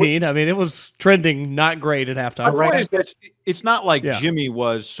 Week 18. I mean, it was trending not great at halftime. It's not like Jimmy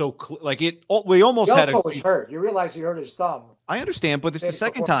was so we almost had. He also was hurt. You realize he hurt his thumb. I understand, but it's the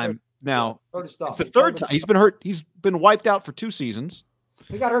second time now. It's the third time he's been hurt. He's been wiped out for 2 seasons.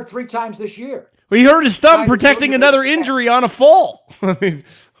 He got hurt 3 times this year. Well, he hurt his thumb protecting another injury on a fall. I mean.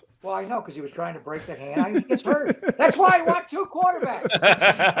 Well, I know, because he was trying to break the hand. He gets hurt. That's why I want 2 quarterbacks.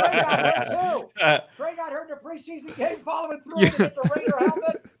 Trey got hurt too. Trey got hurt in a preseason game following through. He gets a Raider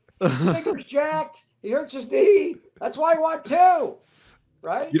helmet. His finger's jacked. He hurts his knee. That's why I want 2.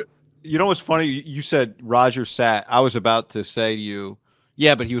 Right? You know what's funny? You said Roger sat. I was about to say to you,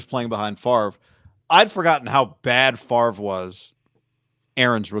 yeah, but he was playing behind Favre. I'd forgotten how bad Favre was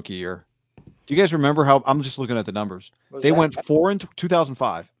Aaron's rookie year. Do you guys remember how? I'm just looking at the numbers. They went 4 in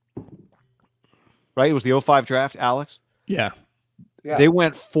 2005. Right? It was the 05 draft, Alex. Yeah. They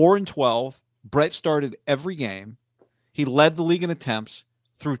went 4-12. Brett started every game. He led the league in attempts,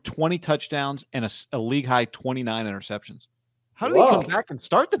 threw 20 touchdowns and a league high 29 interceptions. How did he come back and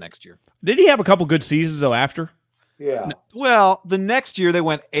start the next year? Did he have a couple good seasons though after? Yeah. Well, the next year they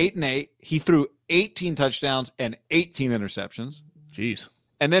went 8-8. He threw 18 touchdowns and 18 interceptions. Jeez.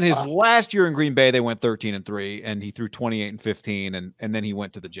 And then his last year in Green Bay, they went 13-3, and he threw 28-15, and then he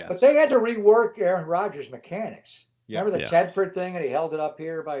went to the Jets. But they had to rework Aaron Rodgers' mechanics. Yeah. Remember the Tedford thing, and he held it up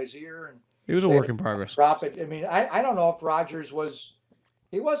here by his ear, and it was a work in progress. Drop it. I mean, I don't know if Rodgers was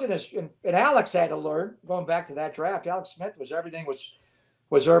He wasn't as, and Alex had to learn, going back to that draft. Alex Smith everything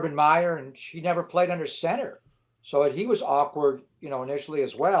was Urban Meyer, and he never played under center. So he was awkward, initially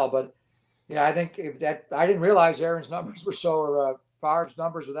as well. But, I think I didn't realize Aaron's numbers were Favre's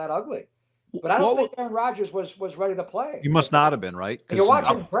numbers were that ugly. But I don't think Aaron Rodgers was ready to play. He must not have been, right? You're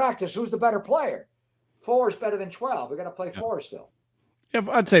watching him practice. Who's the better player? 4 is better than 12. We got to play 4 still. Yeah,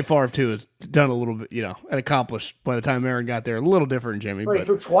 I'd say Favre too has done a little bit, and accomplished by the time Aaron got there. A little different than Jimmy. He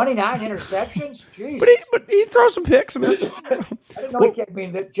threw 29 interceptions. Jeez. But he throws some picks. I didn't know he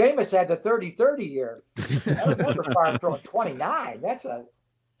mean that Jameis had the 30-30 year. I remember Favre throwing 29. That's a.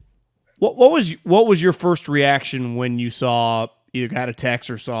 What was your first reaction when you saw either got a text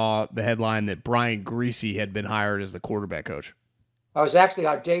or saw the headline that Brian Griese had been hired as the quarterback coach? I was actually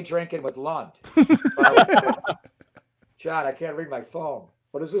out day drinking with Lund. John, I can't read my phone.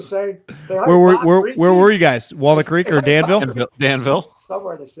 What does it say? Where were you guys? Walnut Creek or Danville? Danville.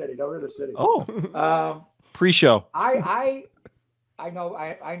 Somewhere in the city. Nowhere in the city. Oh. Pre-show. I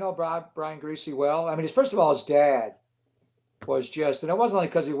know Brian Griese well. I mean, first of all, his dad was just, and it wasn't only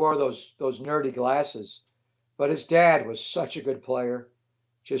because he wore those nerdy glasses, but his dad was such a good player,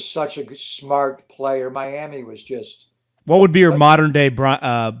 just such a smart player. Miami was just. What would be your modern day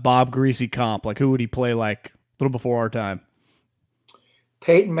Bob Griese comp? Like, who would he play like a little before our time?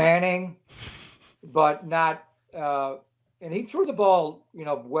 Peyton Manning, but not. And he threw the ball,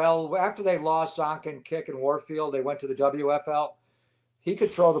 well. After they lost Zonkin, Kick, and Warfield, they went to the WFL. He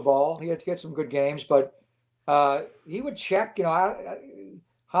could throw the ball. He had to get some good games, but he would check,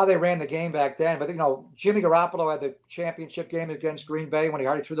 how they ran the game back then. But, Jimmy Garoppolo had the championship game against Green Bay when he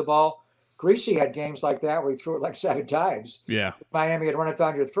hardly threw the ball. Griese had games like that where he threw it like 7 times. Yeah. If Miami had run it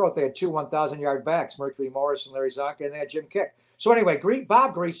down your throat. They had 2 1,000-yard backs, Mercury Morris and Larry Zonka, and they had Jim Kick. So anyway,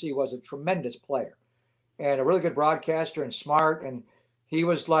 Bob Griese was a tremendous player and a really good broadcaster and smart. And he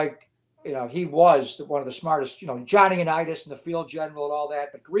was like, he was one of the smartest, Johnny Unitas and the field general and all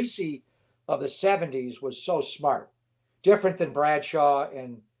that. But Griese of the 70s was so smart, different than Bradshaw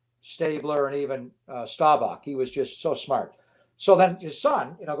and Stabler and even Staubach. He was just so smart. So then his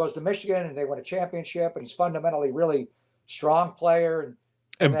son, goes to Michigan and they win a championship, and he's fundamentally really strong player.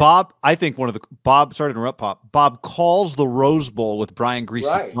 And Bob, I think sorry to interrupt, Bob calls the Rose Bowl with Brian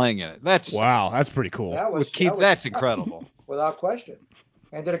Griese playing in it. That's pretty cool. That's incredible. Without question.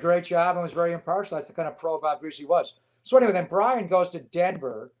 And did a great job and was very impartial. That's the kind of pro Bob Griese was. So anyway, then Brian goes to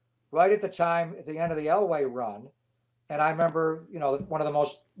Denver right at the end of the Elway run. And I remember, one of the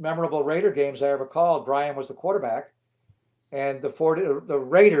most memorable Raider games I ever called. Brian was the quarterback. And the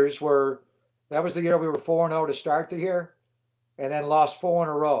Raiders that was the year we were 4-0 to start the year, and then lost 4 in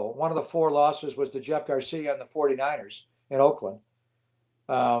a row. One of the 4 losses was to Jeff Garcia and the 49ers in Oakland.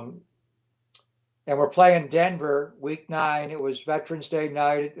 And we're playing Denver week 9. It was Veterans Day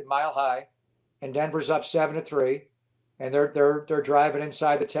night at Mile High, and Denver's up 7-3, and they're driving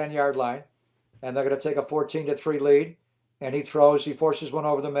inside the 10-yard line, and they're going to take a 14-3 lead. And he forces one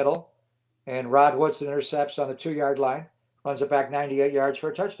over the middle, and Rod Woodson intercepts on the 2-yard line. Runs it back 98 yards for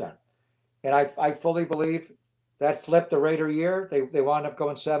a touchdown. And I fully believe that flipped the Raider year. They wound up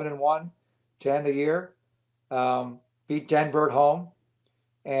going 7-1 to end the year, beat Denver at home.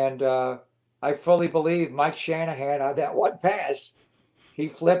 And I fully believe Mike Shanahan on that one pass, he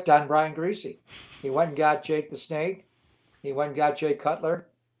flipped on Brian Griese. He went and got Jake the Snake. He went and got Jay Cutler.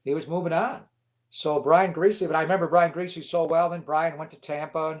 He was moving on. So Brian Griese, but I remember Brian Griese so well. Then Brian went to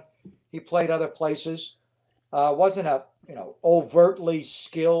Tampa and he played other places. Wasn't a overtly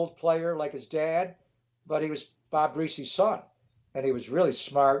skilled player like his dad, but he was Bob Griese's son, and he was really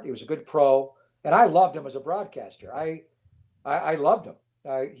smart. He was a good pro, and I loved him as a broadcaster. I loved him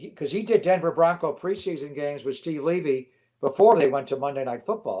because he did Denver Bronco preseason games with Steve Levy before they went to Monday Night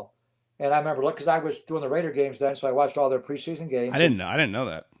Football, and I remember because I was doing the Raider games then, so I watched all their preseason games. I didn't know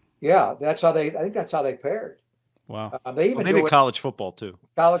that. Yeah, I think that's how they paired. Wow. They did college football too.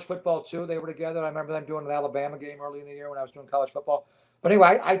 College football too. They were together. I remember them doing an Alabama game early in the year when I was doing college football. But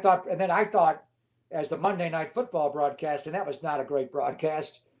anyway, I thought as the Monday Night Football broadcast, and that was not a great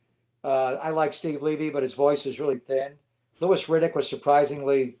broadcast. I like Steve Levy, but his voice is really thin. Louis Riddick was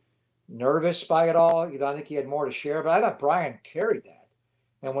surprisingly nervous by it all. I think he had more to share, but I thought Brian carried that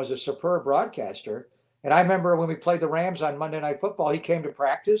and was a superb broadcaster. And I remember when we played the Rams on Monday Night Football, he came to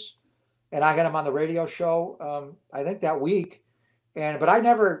practice. And I had him on the radio show, I think that week. But I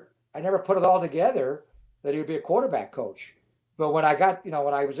never put it all together that he would be a quarterback coach. But when I got,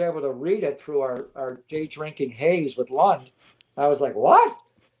 when I was able to read it through our day drinking haze with Lund, I was like, what?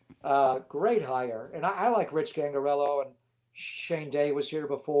 Great hire. And I like Rich Gangarello, and Shane Day was here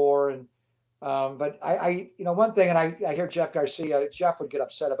before. And But one thing, and I hear Jeff Garcia, Jeff would get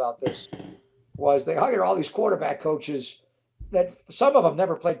upset about this, was they hire all these quarterback coaches that some of them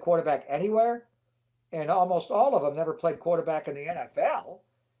never played quarterback anywhere, and almost all of them never played quarterback in the NFL.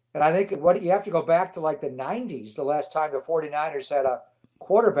 And I think what you have to go back to like the 90s, the last time the 49ers had a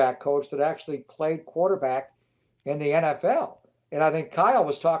quarterback coach that actually played quarterback in the NFL. And I think Kyle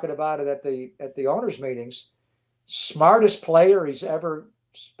was talking about it at the owners' meetings. Smartest player he's ever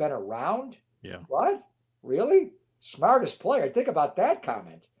been around. Yeah. What? Really? Smartest player. Think about that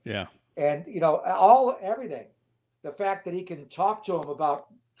comment. Yeah. And, everything. The fact that he can talk to him about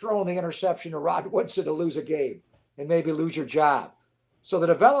throwing the interception to Rod Woodson to lose a game and maybe lose your job. So the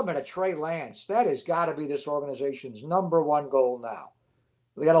development of Trey Lance, that has got to be this organization's number one goal now.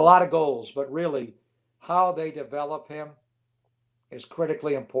 They got a lot of goals, but really how they develop him is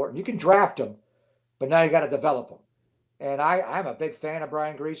critically important. You can draft him, but now you got to develop him. And I'm a big fan of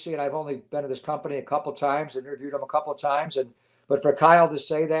Brian Griese, and I've only been to this company a couple times, interviewed him a couple of times. But for Kyle to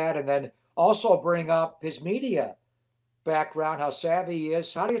say that, and then also bring up his media background, how savvy he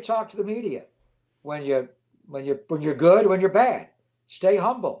is. How do you talk to the media when you're good, when you're bad? Stay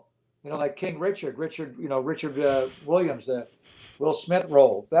humble. Like King Richard Williams, the Will Smith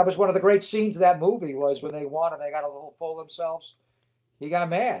role. That was one of the great scenes of that movie, was when they won and they got a little full of themselves. He got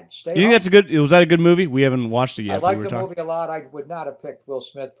mad. You think that's was that a good movie? We haven't watched it yet. I like the movie a lot. I would not have picked Will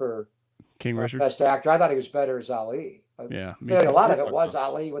Smith for King Richard best actor. I thought he was better as Ali. Yeah. A lot of it was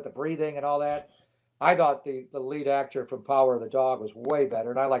Ali with the breathing and all that. I thought the lead actor from Power of the Dog was way better,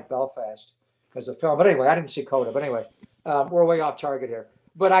 and I like Belfast as a film. But anyway, I didn't see Coda. But anyway, we're way off target here.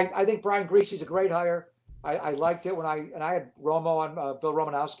 But I think Brian Griese's a great hire. I liked it when I had Romo on Bill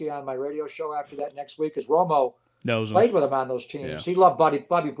Romanowski on my radio show after that next week, because Romo played with him on those teams. Yeah. He loved Bobby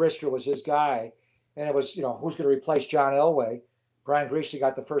Brister was his guy, and it was who's going to replace John Elway. Brian Griese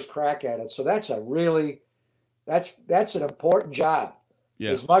got the first crack at it, so that's an important job. Yeah.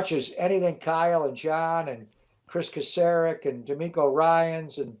 As much as anything Kyle and John and Chris Kasarik and D'Amico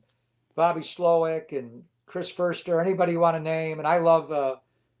Ryans and Bobby Slowick and Chris Furster, anybody you want to name. And I love,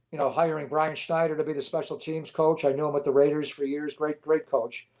 hiring Brian Schneider to be the special teams coach. I knew him with the Raiders for years. Great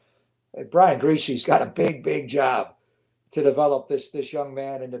coach. And Brian Griese's got a big job to develop this young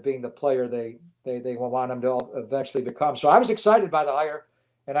man into being the player they want him to eventually become. So I was excited by the hire,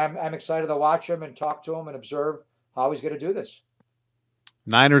 and I'm excited to watch him and talk to him and observe how he's going to do this.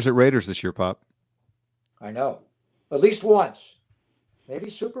 Niners at Raiders this year, Pop. I know. At least once.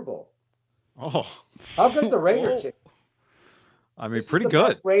 Maybe Super Bowl. Oh. How good's the Raider team? I mean, pretty good.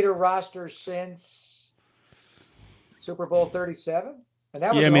 Best Raider roster since Super Bowl 37? And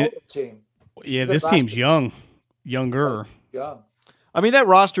that was an old team. Yeah, this team's young. Younger. Young. I mean, that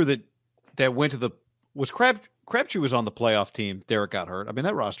roster that went to the Crabtree was on the playoff team. Derek got hurt. I mean,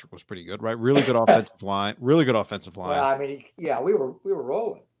 that roster was pretty good, right? Really good offensive line. Well, I mean, we were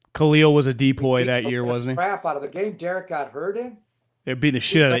rolling. Khalil was a depoy that year, wasn't he? Crap out of the game. Derek got hurt in. They're beating the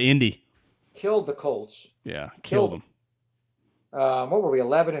shit out of Indy. Killed the Colts. Yeah, killed them. What were we?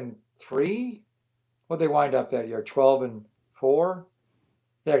 11-3. What did they wind up that year? 12-4.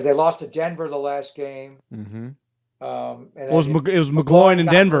 Yeah, because they lost to Denver the last game. Mm-hmm. It was McGloin in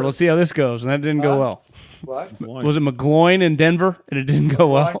Denver. Hurt. Let's see how this goes. And that didn't go well. What? Was it McGloin in Denver? And it didn't go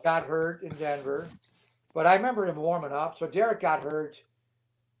well. Got hurt in Denver. But I remember him warming up. So Derek got hurt.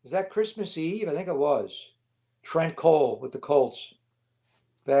 Was that Christmas Eve? I think it was. Trent Cole with the Colts.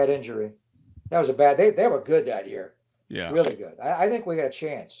 Bad injury. That was a bad. They were good that year. Yeah. Really good. I think we got a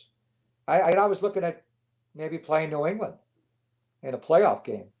chance. I was looking at maybe playing New England in a playoff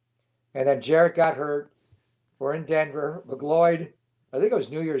game. And then Jarrett got hurt. We're in Denver. McGloin, I think it was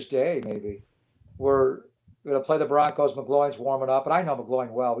New Year's Day, maybe. We're going to play the Broncos. McGloin's warming up. And I know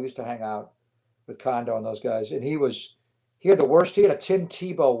McGloin well. We used to hang out with Kondo and those guys. And he had the worst. He had a Tim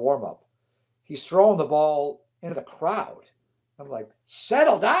Tebow warm-up. He's throwing the ball into the crowd. I'm like,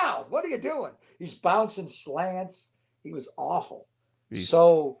 settle down. What are you doing? He's bouncing slants. He was awful.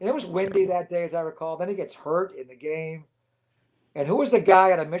 So it was windy that day, as I recall. Then he gets hurt in the game. And who was the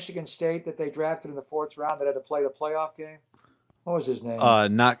guy out of Michigan State that they drafted in the 4th round that had to play the playoff game? What was his name?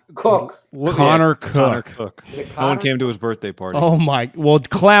 Not Cook. Connor Cook. Connor Cook. No one came to his birthday party. Oh my! Well,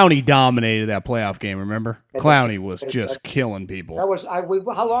 Clowney dominated that playoff game. Remember, Clowney was just killing people. That was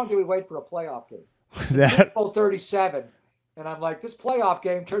how long did we wait for a playoff game? That 37, and I'm like, this playoff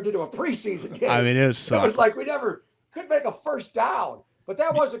game turned into a preseason game. I mean, it was like we never could make a first down. But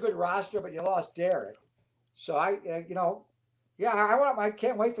that was a good roster. But you lost Derek, so I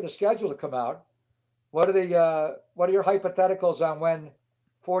can't wait for the schedule to come out. What are your hypotheticals on when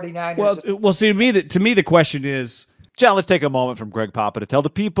 49ers? Well, see, to me, the question is, John, let's take a moment from Greg Papa to tell the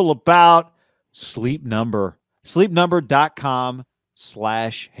people about Sleep Number.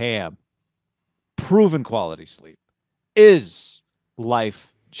 sleepnumber.com/ham. Proven quality sleep is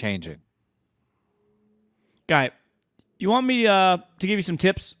life-changing. Guy, you want me to give you some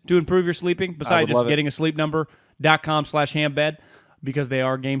tips to improve your sleeping besides just getting a sleepnumber.com/ham bed, because they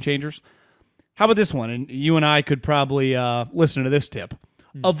are game changers? How about this one? And you and I could probably listen to this tip.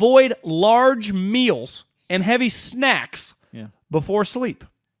 Avoid large meals and heavy snacks before sleep.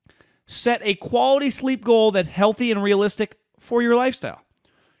 Set a quality sleep goal that's healthy and realistic for your lifestyle.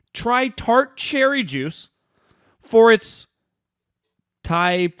 Try tart cherry juice for its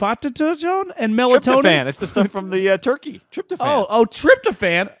hypotheticals and melatonin. Tryptophan. It's the stuff from the turkey. Tryptophan. Oh,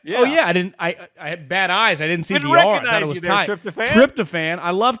 tryptophan. Yeah. Oh, yeah. I had bad eyes. I didn't see the R. I thought it was tryptophan. Tryptophan.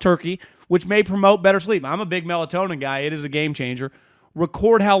 I love turkey, which may promote better sleep. I'm a big melatonin guy. It is a game changer.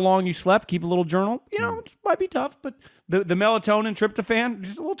 Record how long you slept. Keep a little journal. You know, it might be tough, but the melatonin, tryptophan,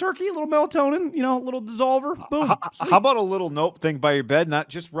 just a little turkey, a little melatonin, a little dissolver. Boom. How about a little note thing by your bed? Not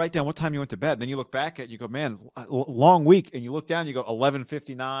just write down what time you went to bed. Then you look back at it, you go, man, long week. And you look down, you go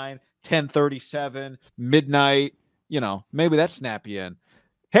 11:59, 10:37, midnight. Maybe that snap you in.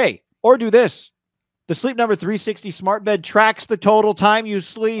 Hey, or do this. The Sleep Number 360 smart bed tracks the total time you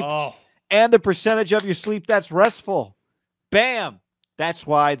sleep and the percentage of your sleep that's restful. Bam. That's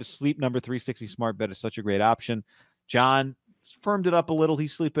why the Sleep Number 360 smart bed is such a great option. John firmed it up a little.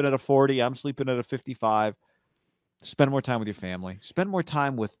 He's sleeping at a 40. I'm sleeping at a 55. Spend more time with your family. Spend more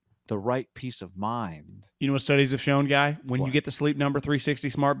time with the right peace of mind. You know what studies have shown, Guy? When you get the Sleep Number 360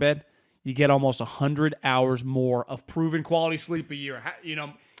 smart bed, you get almost 100 hours more of proven quality sleep a year.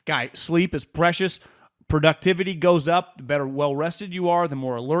 Guy, sleep is precious. Productivity goes up. The better well-rested you are, the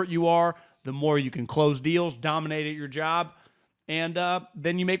more alert you are, the more you can close deals, dominate at your job, and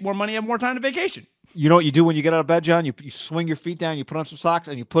then you make more money, have more time to vacation. You know what you do when you get out of bed, John? You swing your feet down, you put on some socks,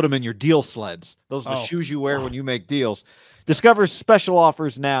 and you put them in your deal sleds. Those are the shoes you wear when you make deals. Discover special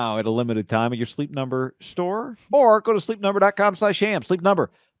offers now at a limited time at your Sleep Number store, or go to sleepnumber.com/ham. Sleep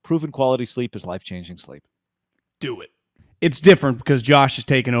Number. Proven quality sleep is life-changing sleep. Do it. It's different because Josh has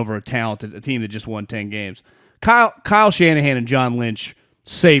taken over a team that just won 10 games. Kyle Shanahan and John Lynch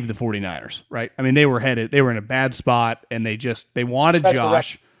saved the 49ers, right? I mean, they were in a bad spot, and they wanted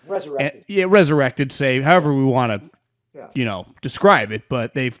Josh. Resurrected, say however we want to, describe it,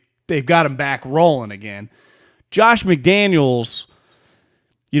 but they've got him back rolling again. Josh McDaniels,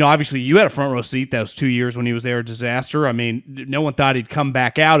 obviously you had a front row seat those 2 years when he was there, a disaster. I mean, no one thought he'd come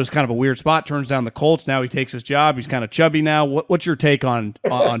back out. It was kind of a weird spot. Turns down the Colts. Now he takes his job. He's kind of chubby now. What's your take on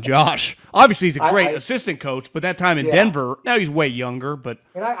Josh? Obviously, he's a great assistant coach, but that time in Denver, now he's way younger. But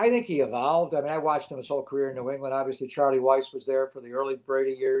I think he evolved. I mean, I watched him his whole career in New England. Obviously, Charlie Weiss was there for the early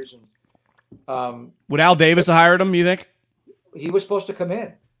Brady years, and would Al Davis have hired him? You think he was supposed to come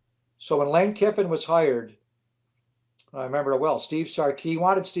in? So when Lane Kiffin was hired, I remember it well. He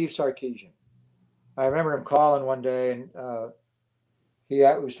wanted Steve Sarkisian. I remember him calling one day, and he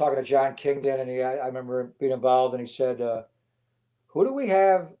was talking to John Kingdon, and I remember him being involved, and he said, "Who do we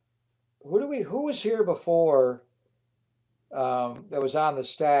have? Who was here before that was on the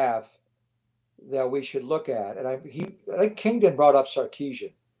staff that we should look at?" And I think Kingdon brought up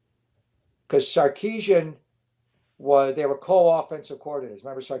Sarkisian because Sarkisian they were co-offensive coordinators.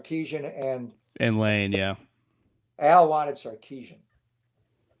 Remember Sarkisian and Lane, yeah. Al wanted Sarkisian.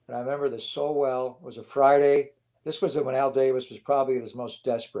 And I remember this so well. It was a Friday. This was when Al Davis was probably at his most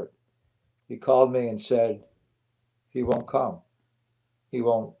desperate. He called me and said, he won't come. He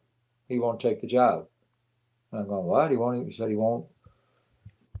won't take the job. And I'm going, what? He said he won't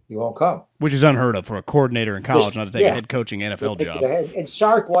come. Which is unheard of for a coordinator in college not to take a head coaching NFL job. And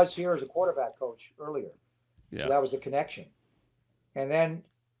Sark was here as a quarterback coach earlier. Yeah. So that was the connection. And then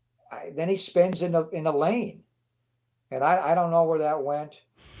he spins in the lane. And I don't know where that went.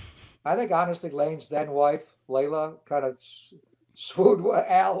 I think, honestly, Lane's then wife, Layla, kind of swooned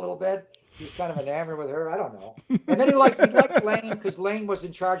Al a little bit. He was kind of enamored with her. I don't know. And then he liked Lane because Lane was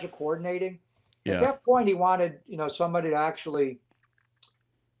in charge of coordinating. Yeah. At that point, he wanted, somebody to actually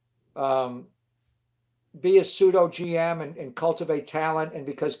be a pseudo GM and cultivate talent. And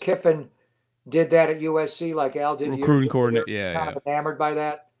because Kiffin did that at USC like Al did. Recruiting coordinator. Kind of enamored by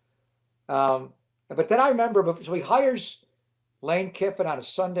that. But then I remember, so he hires Lane Kiffin on a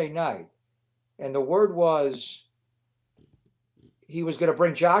Sunday night, and the word was he was going to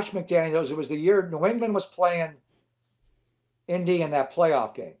bring Josh McDaniels. It was the year New England was playing Indy in that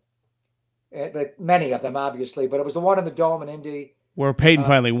playoff game. But many of them, obviously, but it was the one in the Dome in Indy. Where Peyton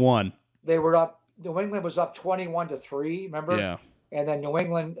finally won. They were up, New England was up 21-3, remember? Yeah. And then New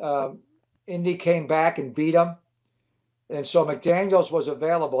England, Indy came back and beat them. And so McDaniels was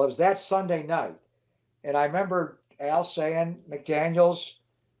available. It was that Sunday night. And I remember Al saying McDaniels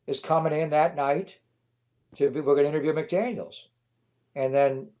is coming in that night we're going to interview McDaniels. And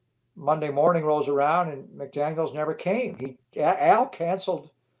then Monday morning rolls around and McDaniels never came. Al canceled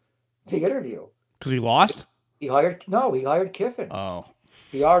the interview. Because he lost? He hired Kiffin. Oh.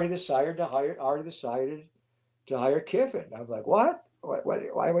 He already decided to hire Kiffin. I'm like, what?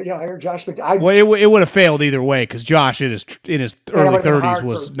 Why would you hire Josh McDaniels? Well, it would have failed either way because Josh in his early 30s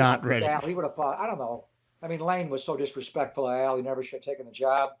was not ready. Al, he would have thought, I don't know. I mean, Lane was so disrespectful of Al. He never should have taken the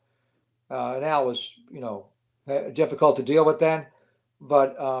job. And Al was, difficult to deal with then.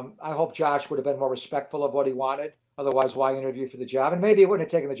 But I hope Josh would have been more respectful of what he wanted. Otherwise, why interview for the job? And maybe he wouldn't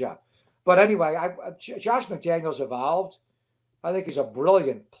have taken the job. But anyway, Josh McDaniels evolved. I think he's a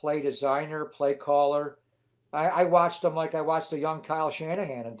brilliant play designer, play caller. I watched him like I watched a young Kyle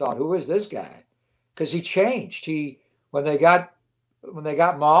Shanahan and thought, who is this guy? Because he changed. When they got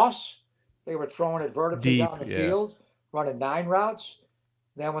Moss, they were throwing it vertically down the field, running 9 routes.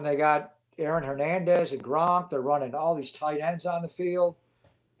 Then when they got Aaron Hernandez and Gronk, they're running all these tight ends on the field.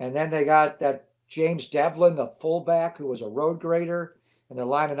 And then they got that James Devlin, the fullback, who was a road grader, and they're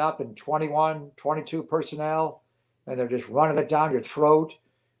lining up in 21, 22 personnel, and they're just running it down your throat.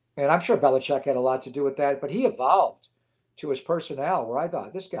 And I'm sure Belichick had a lot to do with that, but he evolved to his personnel where I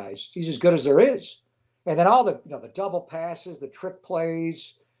thought, he's as good as there is. And then all the double passes, the trick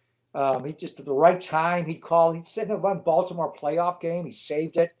plays, he just at the right time, he'd sit in one Baltimore playoff game. He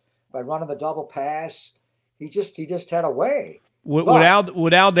saved it by running the double pass. He just had a way.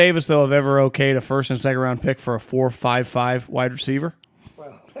 Would Al Davis, though, have ever okayed a first and second round pick for a 4.55 wide receiver?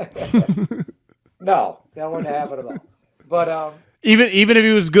 Well, no, that wouldn't happen at all. But even if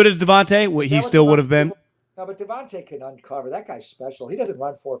he was good as Devontae, he still would have been. No, but Devontae can uncover. That guy's special. He doesn't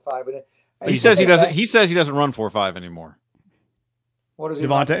run 4.5. He says he doesn't. He says he doesn't run 4.5 anymore. What is he?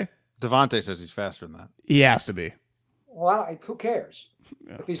 Devontae? Devontae says he's faster than that. He has to be. Well, who cares?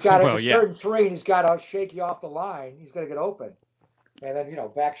 Yeah. If he's got third and 3 and he's got to shake you off the line, he's going to get open. And then,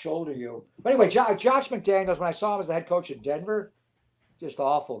 back shoulder you. But anyway, Josh McDaniels, when I saw him as the head coach in Denver, just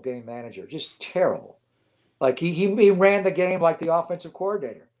awful game manager, just terrible. Like he ran the game like the offensive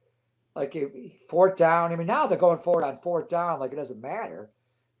coordinator. Like 4th down. I mean, now they're going forward on 4th down like it doesn't matter.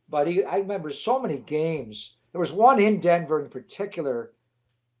 But I remember so many games. There was one in Denver in particular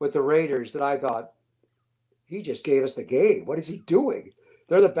with the Raiders that I thought, he just gave us the game. What is he doing?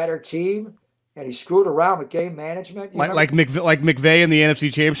 They're the better team, and he screwed around with game management. Like McVay in the NFC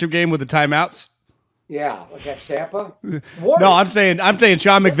Championship game with the timeouts? Yeah, against Tampa. No, I'm saying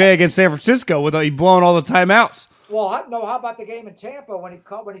Sean McVay against San Francisco with he blowing all the timeouts. Well, how about the game in Tampa when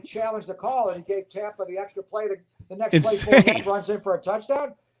he challenged the call and he gave Tampa the extra play, the next Insane. play runs in for a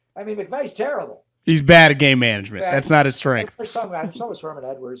touchdown? I mean, McVay's terrible. He's bad at game management. That's not his strength. There's some guys, so is Herman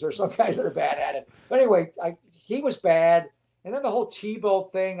Edwards. There's some guys that are bad at it. But anyway, he was bad. And then the whole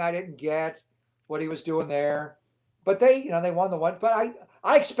Tebow thing, I didn't get what he was doing there. But they won the one. But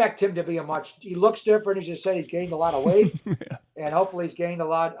I expect him to be he looks different. He just said he's gained a lot of weight. Yeah. And hopefully he's gained a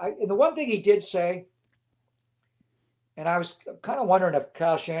lot. And the one thing he did say, and I was kind of wondering if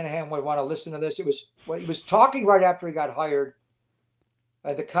Kyle Shanahan would want to listen to this. It was when he was talking right after he got hired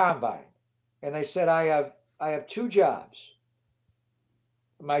at the Combine. And they said, I have 2 jobs.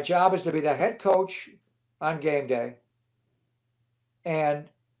 My job is to be the head coach on game day and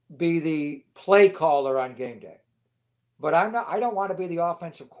be the play caller on game day. But I don't want to be the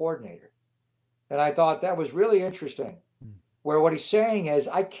offensive coordinator. And I thought that was really interesting, where what he's saying is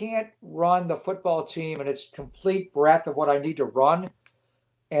I can't run the football team in its complete breadth of what I need to run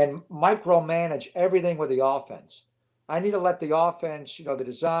and micromanage everything with the offense. I need to let the offense, the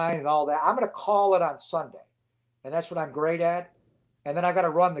design and all that. I'm going to call it on Sunday. And that's what I'm great at. And then I got to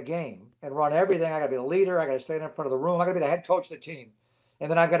run the game and run everything. I got to be the leader. I got to stand in front of the room. I got to be the head coach of the team.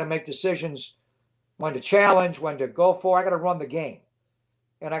 And then I got to make decisions when to challenge, when to go for. I got to run the game.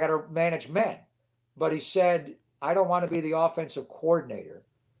 And I got to manage men. But he said, I don't want to be the offensive coordinator.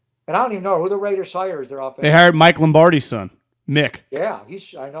 And I don't even know who the Raiders hire as their offensive. They hired Mike Lombardi's son, Mick. Yeah,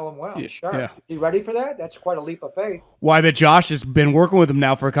 I know him well. He's sharp. Yeah. Is he ready for that? That's quite a leap of faith. Well, I bet Josh has been working with him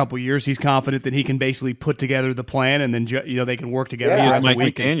now for a couple of years. He's confident that he can basically put together the plan, and then they can work together. Yeah, Mike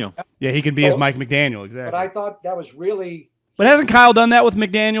McDaniel. Yeah, he can be as Mike McDaniel, exactly. But I thought that was really. But hasn't Kyle done that with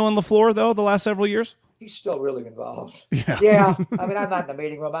McDaniel and LaFleur though the last several years? He's still really involved. Yeah. I mean, I'm not in the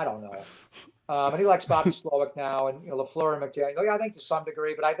meeting room. I don't know. And he likes Bobby Slowick now, and LaFleur and McDaniel. Yeah, I think to some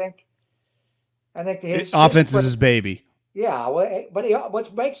degree, but I think his offense is his baby. Yeah, but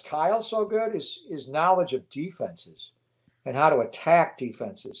what makes Kyle so good is his knowledge of defenses and how to attack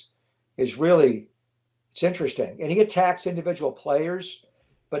defenses is really It's interesting. And he attacks individual players,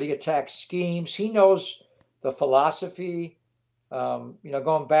 but he attacks schemes. He knows the philosophy,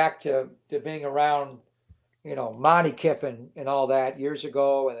 going back to being around, Monty Kiffin and all that years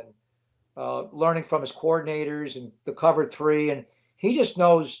ago, and learning from his coordinators and the cover three. And he just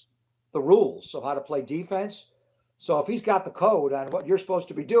knows the rules of how to play defense. So if he's got the code on what you're supposed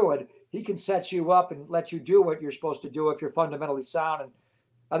to be doing, he can set you up and let you do what you're supposed to do if you're fundamentally sound. And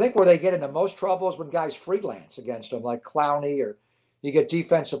I think where they get into most trouble is when guys freelance against him, like Clowney, or you get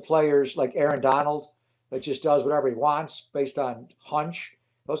defensive players like Aaron Donald that just does whatever he wants based on hunch.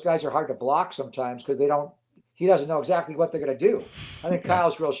 Those guys are hard to block sometimes because he doesn't know exactly what they're going to do. I think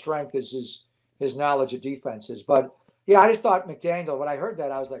Kyle's real strength is his knowledge of defenses. But yeah, I just thought McDaniel, when I heard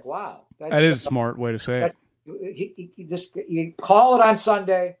that, I was like, wow. That is a smart way to say it. You call it on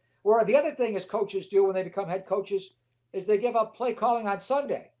Sunday. Or the other thing is coaches do when they become head coaches is they give up play calling on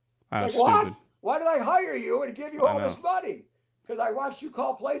Sunday. Like, what? Why did I hire you and give you all this money? Because I watched you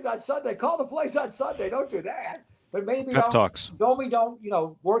call plays on Sunday. Call the plays on Sunday. Don't do that. But maybe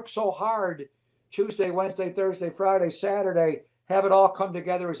don't work so hard Tuesday, Wednesday, Thursday, Friday, Saturday. Have it all come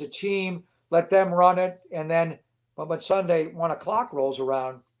together as a team. Let them run it, and then when Sunday 1 o'clock rolls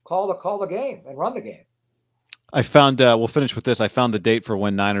around, call the game and run the game. I found. We'll finish with this. I found the date for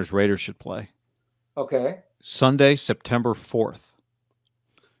when Niners Raiders should play. Okay. Sunday, September 4th.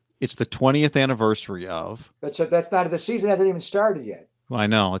 It's the 20th anniversary of. That's not, the season hasn't even started yet. Well, I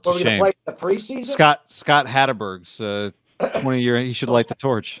know, it's a shame. Play the preseason. Scott Hatterberg's 20-year. He should light the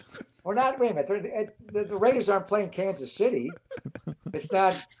torch. We're not. Wait a minute. The Raiders aren't playing Kansas City. It's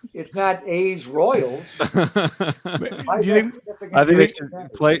not A's Royals. I think they should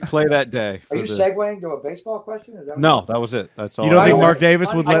play that day. Are you segueing to a baseball question? Is that no, that was it. That's all. You don't think Mark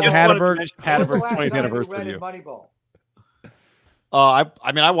Davis would let Hatterberg 20th anniversary? Moneyball?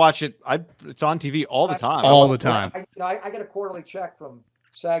 I watch it. It's on TV all the time. All the time. I get a quarterly check from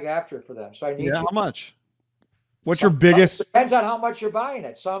SAG-AFTRA for them, so I need. Yeah, how much? What's your biggest? Depends on how much you're buying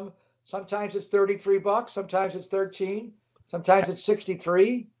it. Sometimes it's $33. Sometimes it's $13. Sometimes it's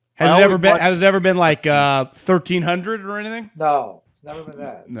 $63. Has it ever been like 1,300 or anything? No, never been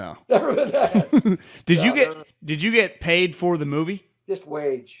that. No, never been that. Did you get paid for the movie? Just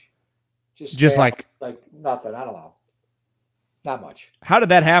wage. Just like nothing. I don't know. Not much. How did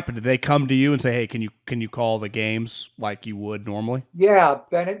that happen? Did they come to you and say, "Hey, can you call the games like you would normally?" Yeah,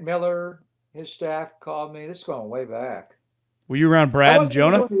 Bennett Miller, his staff called me. This is going way back. Were you around Brad and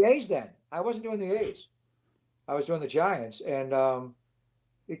Jonah? I wasn't doing the A's then. I wasn't doing the A's. I was doing the Giants, and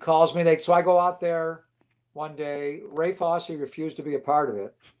he calls me. So I go out there one day. Ray Fosse refused to be a part of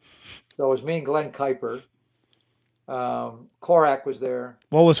it, so it was me and Glenn Kuiper. Korak was there.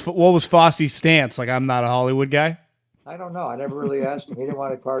 What was Fosse's stance? Like, I'm not a Hollywood guy. I don't know. I never really asked him. He didn't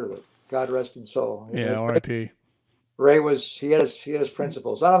want any part of it. God rest his soul. Yeah, R.I.P. Ray he had his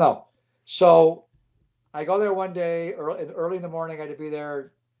principles. I don't know. So I go there one day early in the morning. I had to be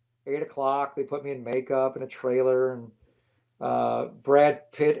there 8 o'clock. They put me in makeup and a trailer, and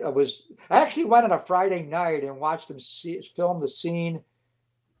Brad Pitt. I actually went on a Friday night and watched them film the scene,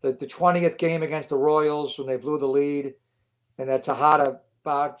 the 20th game against the Royals when they blew the lead, and that Tejada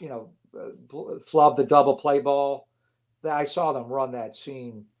flubbed the double play ball. I saw them run that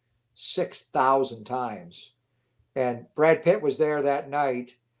scene 6,000 times, and Brad Pitt was there that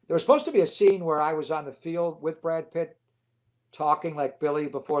night. There was supposed to be a scene where I was on the field with Brad Pitt, talking like Billy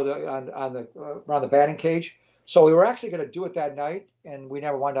before around the batting cage. So we were actually going to do it that night, and we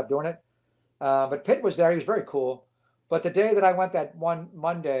never wound up doing it. But Pitt was there; he was very cool. But the day that I went, that one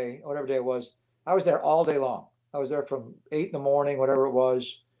Monday, whatever day it was, I was there all day long. I was there from 8 in the morning, whatever it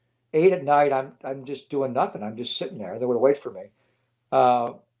was. 8 at night, I'm just doing nothing. I'm just sitting there. They would wait for me.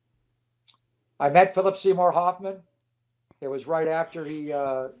 I met Philip Seymour Hoffman. It was right after he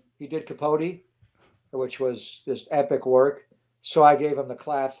did Capote, which was just epic work. So I gave him the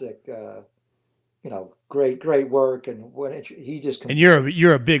classic, great work. And when he just and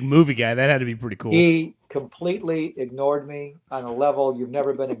you're a big movie guy, that had to be pretty cool. He completely ignored me on a level you've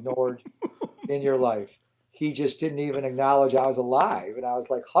never been ignored in your life. He just didn't even acknowledge I was alive, and I was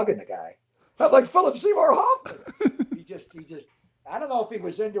like hugging the guy. I'm like, Philip Seymour Hoffman. He just. I don't know if he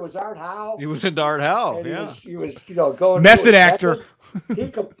was into his Art Howe. He was into Art Howe. Yeah. He was going method actor.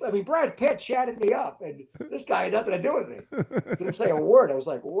 Brad Pitt chatted me up, and this guy had nothing to do with me. Didn't say a word. I was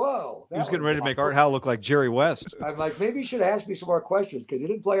like, whoa. He was getting ready to make Art Howe look like Jerry West. I'm like, maybe you should ask me some more questions because he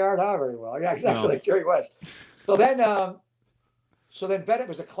didn't play Art Howe very well. Yeah, exactly like Jerry West. So then Bennett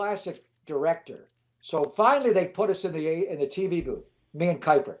was a classic director. So finally, they put us in the TV booth, me and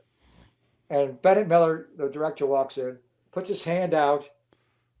Kuiper, and Bennett Miller, the director, walks in, puts his hand out,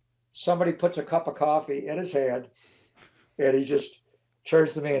 somebody puts a cup of coffee in his hand, and he just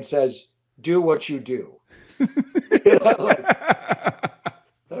turns to me and says, "Do what you do." I'm like,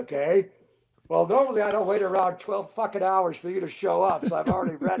 okay. Well, normally I don't wait around 12 fucking hours for you to show up, so I've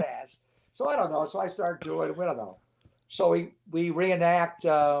already red ass. So I don't know. So I start doing, we don't know. So we reenact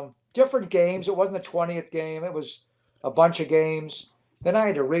different games. It wasn't the 20th game. It was a bunch of games. Then I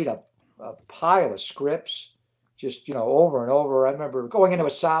had to read a pile of scripts, just, over and over. I remember going into a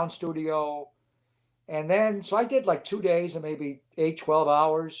sound studio. And then, so I did like 2 days and maybe 8, 12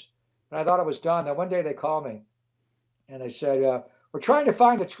 hours. And I thought it was done. And one day they called me and they said, we're trying to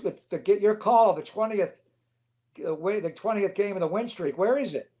find get your call, the 20th, the 20th game of the win streak. Where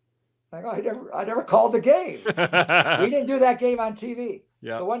is it? I go, I never called the game. We didn't do that game on TV.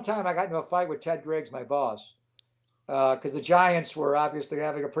 Yeah. So one time I got into a fight with Ted Griggs, my boss, because the Giants were obviously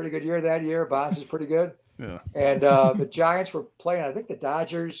having a pretty good year that year. Bonds is pretty good. Yeah. And the Giants were playing, I think the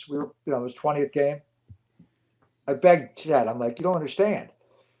Dodgers. We were, it was 20th game. I begged Ted. I'm like, you don't understand.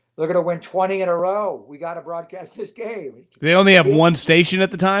 They're going to win 20 in a row. We got to broadcast this game. They only have one station at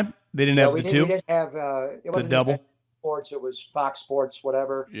the time. They didn't have the two. We didn't have it wasn't the double sports. It was Fox Sports,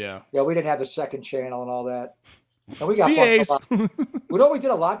 whatever. Yeah. Yeah, we didn't have the second channel and all that. And we got CAs. What we did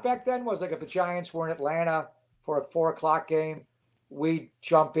a lot back then was like if the Giants were in Atlanta for a 4:00 game, we'd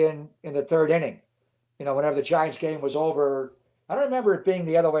jump in the third inning. Whenever the Giants game was over. I don't remember it being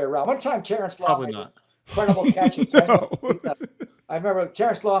the other way around. One time, Terrence Long made an incredible catch. I remember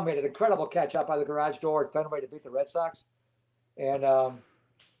Terrence Long made an incredible catch out by the garage door at Fenway to beat the Red Sox. And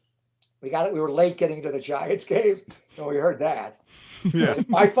we were late getting into the Giants game, and we heard that. Yeah.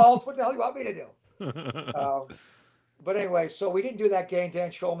 My fault. What the hell do you want me to do? But anyway, so we didn't do that game. Dan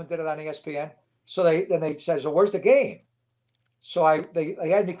Schulman did it on ESPN. So they said, so where's the game? So they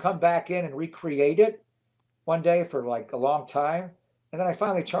had me come back in and recreate it one day for like a long time. And then I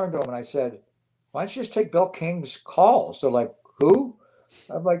finally turned to him and I said, why don't you just take Bill King's calls? They're like, who?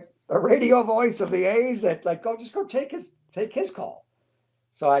 I'm like, a radio voice of the A's that like, go take his call.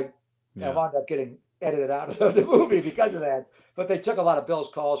 So I wound up getting edited out of the movie because of that. But they took a lot of Bill's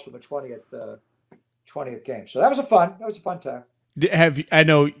calls from the 20th game. So that was a fun time. I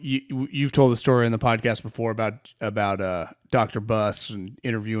know you've told the story in the podcast before about Dr. Buss and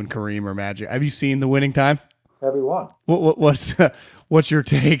interviewing Kareem or Magic. Have you seen The Winning Time? Everyone. What's your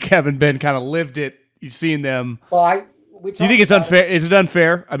take? Having been kind of lived it, you've seen them. Well, do you think it's unfair? Is it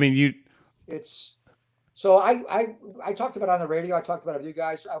unfair? I mean, it's. So I talked about it on the radio. I talked about it with you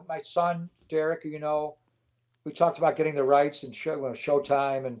guys. My son Derek, we talked about getting the rights and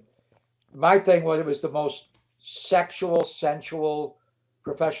Showtime. And my thing was it was the most sexual, sensual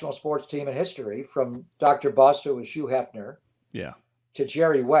professional sports team in history, from Dr. Buss, who was Hugh Hefner, to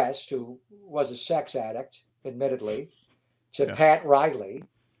Jerry West, who was a sex addict, admittedly, to Pat Riley,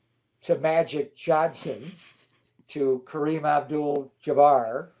 to Magic Johnson, to Kareem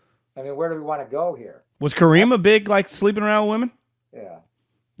Abdul-Jabbar. I mean, where do we want to go here? Was Kareem a big, like, sleeping around with women? Yeah.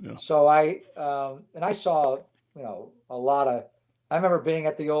 So I saw, a lot of, I remember being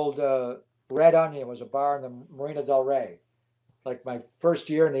at the old Red Onion, was a bar in the Marina Del Rey. Like my first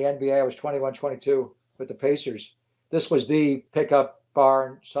year in the NBA, I was 21, 22 with the Pacers. This was the pickup bar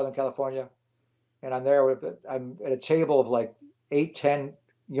in Southern California. And I'm at a table of like 8, 10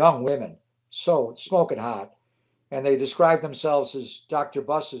 young women, so smoking hot. And they described themselves as Dr.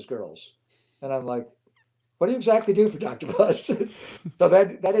 Buss's girls. And I'm like, what do you exactly do for Dr. Buss? So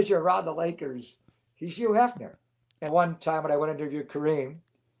that is you're around the Lakers. He's Hugh Hefner. And one time when I went to interview Kareem,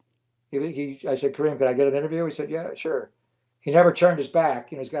 I said, Kareem, can I get an interview? He said, yeah, sure. He never turned his back.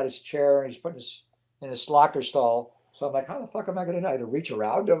 He's got his chair and he's putting in his locker stall. So I'm like, how the fuck am I going to know? I had to reach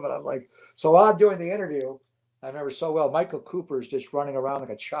around him. And I'm like, so while I'm doing the interview, I remember so well, Michael Cooper's just running around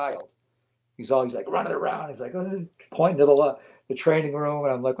like a child. He's like running around. He's like pointing to the training room.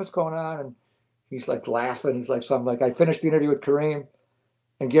 And I'm like, what's going on? And he's like laughing. He's like, so I'm like, I finished the interview with Kareem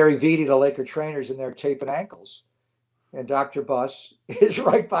and Gary Vitti, the Laker trainers, in there taping ankles. And Dr. Buss is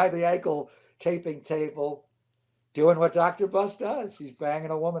right by the ankle taping table, doing what Dr. Buss does. He's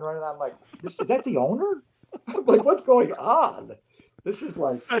banging a woman running. I'm like, is that the owner? I'm like, what's going on? This is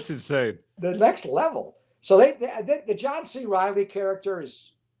like, that's insane. The next level. So the John C. Reilly character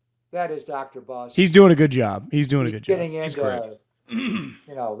is Dr. Buss. He's doing a good job. He's getting into,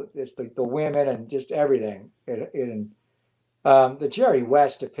 it's the women and just everything. The Jerry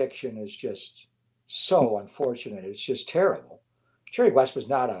West depiction is just so unfortunate. It's just terrible. Jerry West was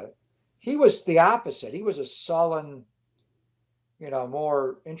he was the opposite. He was a sullen,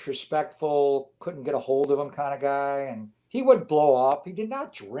 more introspectful, couldn't get a hold of him kind of guy. And he would blow up. He did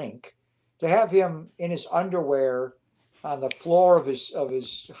not drink. To have him in his underwear on the floor of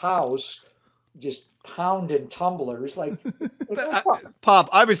his house, just pounding tumblers. Like Pop,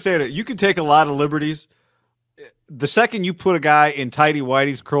 I've been saying it. You can take a lot of liberties. The second you put a guy in tighty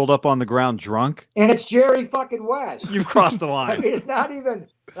whities curled up on the ground drunk, and it's Jerry fucking West. You've crossed the line. I mean, it's not even.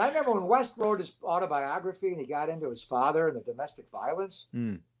 I remember when West wrote his autobiography and he got into his father and the domestic violence.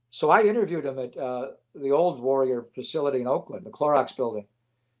 So I interviewed him at the old Warrior facility in Oakland, the Clorox building,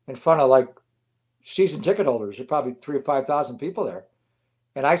 in front of like season ticket holders. There were probably 3,000 or 5,000 people there.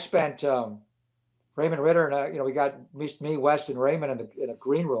 And I spent Raymond Ritter and we got me, West, and Raymond in a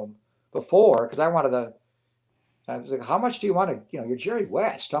green room before because I was like, how much do you want to, you're Jerry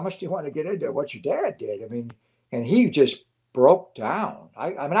West. How much do you want to get into what your dad did? I mean, and he just broke down. I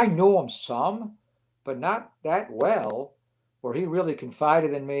mean, I knew him some, but not that well, where he really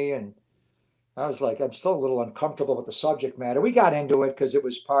confided in me. And I was like, I'm still a little uncomfortable with the subject matter. We got into it because it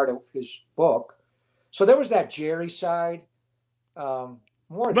was part of his book. So there was that Jerry side.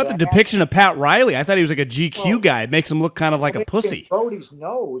 What about the depiction of Pat Riley? I thought he was like a GQ guy. It makes him look kind of like a pussy. Brody's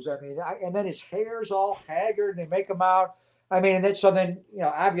nose. I mean, and then his hair's all haggard, and they make him out. I mean, and then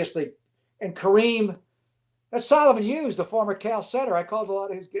obviously, and Kareem, that's Solomon Hughes, the former Cal center. I called a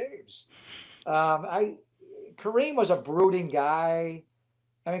lot of his games. Kareem was a brooding guy.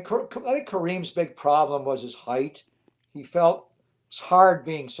 I mean, I think Kareem's big problem was his height. He felt it's hard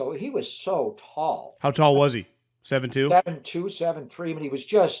being he was so tall. How tall was he? 7'2"? 7'2", 7'3". I mean, he was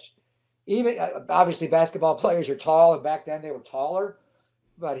just, even obviously basketball players are tall, and back then they were taller,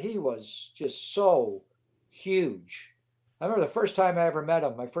 but he was just so huge. I remember the first time I ever met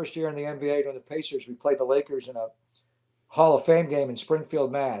him, my first year in the NBA during the Pacers, we played the Lakers in a Hall of Fame game in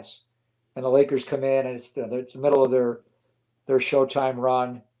Springfield, Mass. And the Lakers come in, and it's the middle of their Showtime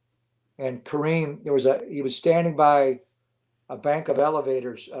run. And Kareem, he was standing by a bank of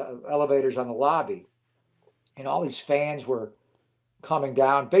elevators on the lobby. And all these fans were coming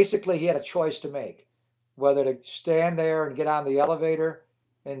down. Basically, he had a choice to make, whether to stand there and get on the elevator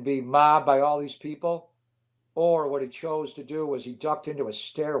and be mobbed by all these people, or what he chose to do was he ducked into a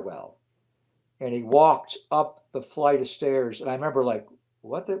stairwell and he walked up the flight of stairs. And I remember like,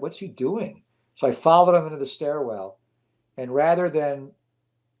 what's he doing? So I followed him into the stairwell, and rather than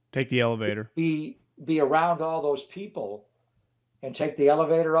take the elevator, be around all those people and take the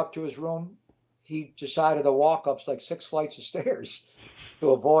elevator up to his room, he decided to walk up like 6 flights of stairs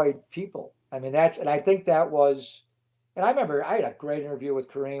to avoid people. I mean, and I think that was, and I remember I had a great interview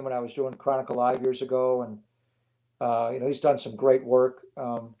with Kareem when I was doing Chronicle Live years ago. And, he's done some great work.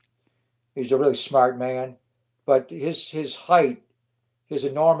 He's a really smart man, but his height, his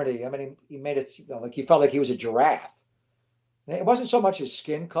enormity, I mean, he made it, like he felt like he was a giraffe. And it wasn't so much his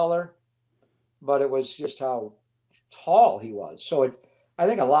skin color, but it was just how tall he was. So I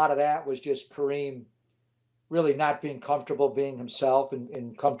think a lot of that was just Kareem really not being comfortable being himself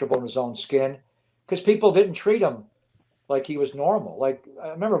and comfortable in his own skin, because people didn't treat him like he was normal. Like I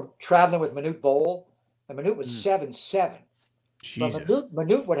remember traveling with Manute Bol, and Manute was 7'7". Jesus. But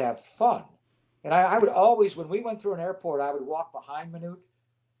Manute would have fun. And I would always, when we went through an airport, I would walk behind Manute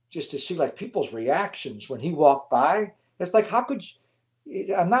just to see like people's reactions when he walked by. It's like, how could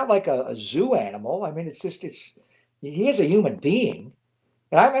you, I'm not like a zoo animal. I mean, he is a human being.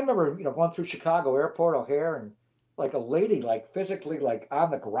 And I remember, going through Chicago Airport, O'Hare, and like a lady, like physically, like on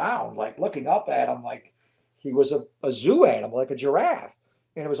the ground, like looking up at him, like he was a zoo animal, like a giraffe,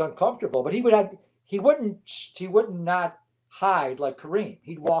 and it was uncomfortable. But he wouldn't not hide like Kareem.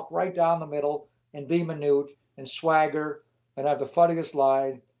 He'd walk right down the middle and be Manute and swagger and have the funniest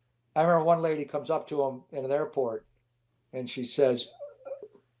line. I remember one lady comes up to him in an airport, and she says,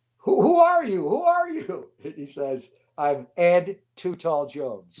 "Who are you? Who are you?" And he says, "I'm Ed Too Tall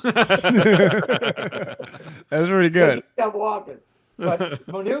Jones." That's pretty good. He kept walking. But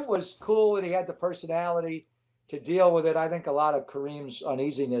Manute was cool, and he had the personality to deal with it. I think a lot of Kareem's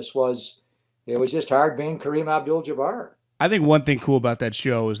uneasiness was it was just hard being Kareem Abdul-Jabbar. I think one thing cool about that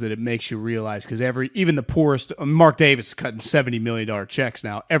show is that it makes you realize, because even the poorest, Mark Davis is cutting $70 million checks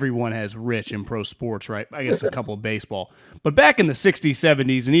now. Everyone has rich in pro sports, right? I guess a couple of baseball. But back in the 60s,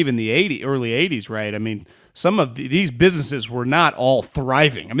 70s, and even the early 80s, right? I mean, some of these businesses were not all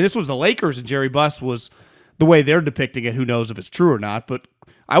thriving. I mean, this was the Lakers, and Jerry Buss was the way they're depicting it. Who knows if it's true or not, but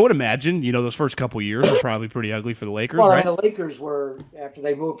I would imagine, those first couple of years were probably pretty ugly for the Lakers, well, right? And the Lakers were, after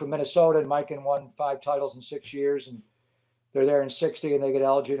they moved from Minnesota, and Mike won 5 titles in 6 years, and they're there in 60, and they get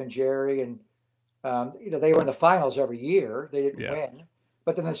Elgin and Jerry, and they were in the finals every year. They didn't win,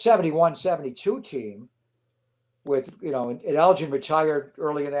 but then the 71-72 team with and Elgin retired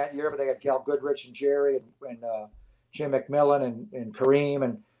early in that year, but they had Gal Goodrich and Jerry and Jim McMillan and Kareem,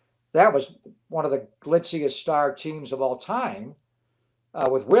 and that was one of the glitziest star teams of all time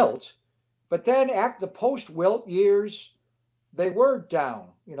with Wilt. But then after the post-Wilt years, they were down.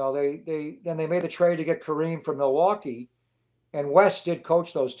 You know, then they made the trade to get Kareem from Milwaukee, and West did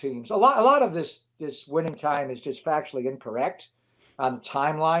coach those teams. A lot of this winning time is just factually incorrect on the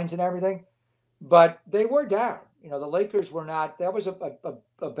timelines and everything, but they were down. You know, the Lakers were not. That was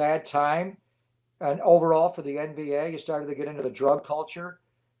a bad time, and overall for the NBA, you started to get into the drug culture,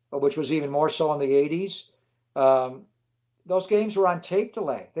 which was even more so in the '80s. Those games were on tape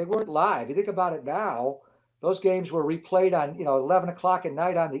delay. They weren't live. You think about it now, those games were replayed on 11 o'clock at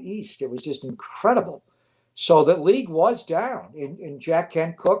night on the East. It was just incredible. So the league was down. In Jack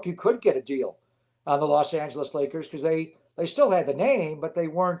Kent Cook, you could get a deal on the Los Angeles Lakers because they still had the name, but they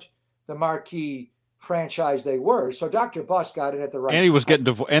weren't the marquee franchise they were. So Dr. Buss got it at the right time. And he was getting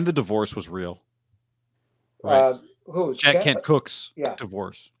and the divorce was real. Right. Who's Jack Kent Cook's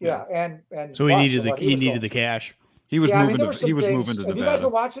divorce? Yeah, and so he needed the cash. He was moving to Nevada. Have you guys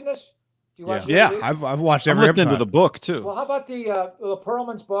been watching this? Do you watch I've watched every episode. I'm listening to the book too. Well, how about the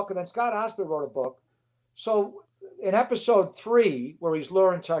Perlman's book, and then Scott Ostler wrote a book. So in episode 3, where he's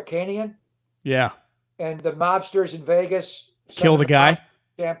luring Tarkanian, and the mobsters in Vegas kill the guy,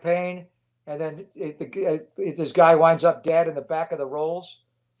 champagne, and then this guy winds up dead in the back of the rolls.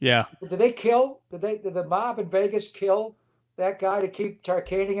 Yeah. Did the mob in Vegas kill that guy to keep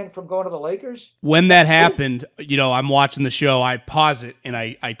Tarkanian from going to the Lakers? When that happened, I'm watching the show, I pause it and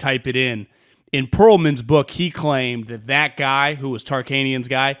I type it in. In Perlman's book, he claimed that guy, who was Tarkanian's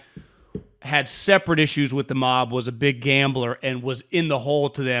guy, had separate issues with the mob, was a big gambler, and was in the hole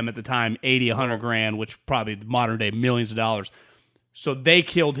to them at the time, 80, 100 grand, which probably modern day millions of dollars. So they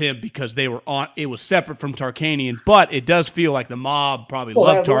killed him because they were on. It was separate from Tarkanian, but it does feel like the mob probably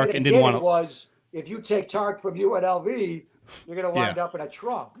loved Tark and didn't want to. Was if you take Tark from UNLV, you're going to wind up in a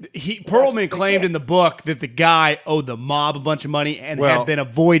trunk. Perlman claimed in the book that the guy owed the mob a bunch of money and had been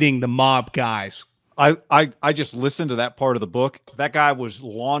avoiding the mob guys. I just listened to that part of the book. That guy was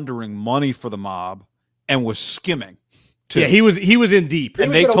laundering money for the mob and was skimming. Too. Yeah, he was in deep,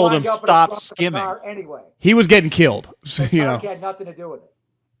 and they told him stop skimming. Anyway, he was getting killed. So, Tark had nothing to do with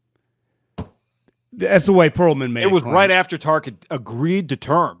it. That's the way Perlman made it. It was right after Tark had agreed to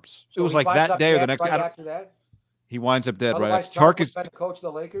terms. So it was like that day or the next day. After that, he winds up dead. Otherwise, right after. Tark is coach of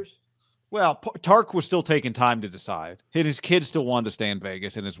the Lakers. Well, Tark was still taking time to decide. His kids still wanted to stay in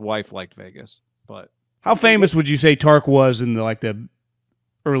Vegas, and his wife liked Vegas. But how famous would you say Tark was in the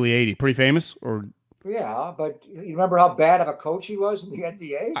early '80s? Pretty famous, or? Yeah, but you remember how bad of a coach he was in the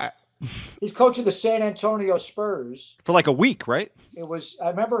NBA? He's coaching the San Antonio Spurs for like a week, right? It was. I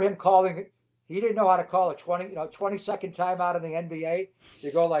remember him calling it. He didn't know how to call a 20-second timeout in the NBA.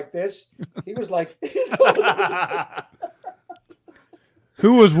 You go like this. He was like.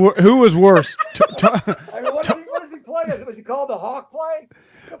 Who was worse? I mean, what is he playing? Was he called the Hawk play?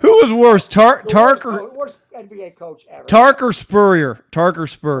 Who was worse, Tark or worst NBA coach ever? Tark or Spurrier? Tark.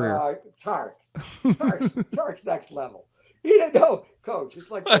 Tark's next level. He didn't know, coach.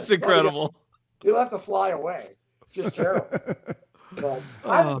 It's like that's incredible. You'll have to fly away. Just terrible. But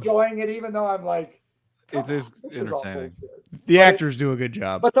I'm enjoying it, even though I'm like, it is entertaining. The actors do a good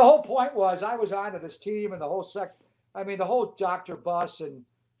job. But the whole point was, I was onto this team and the whole the whole Dr. Buss and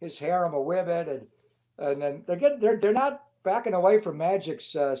his harem of women, and then they're not backing away from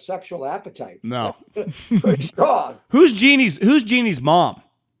Magic's sexual appetite. No, pretty strong. Who's Jeannie's mom?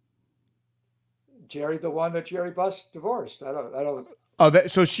 Jerry, the one that Jerry Buss divorced. I don't. Oh,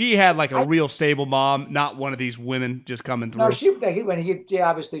 so she had like a real stable mom, not one of these women just coming through. No, when he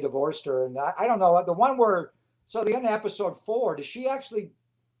obviously divorced her, and I don't know the one where. So the end of episode 4, does she actually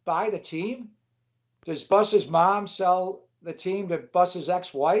buy the team? Does Buss's mom sell the team to Buss's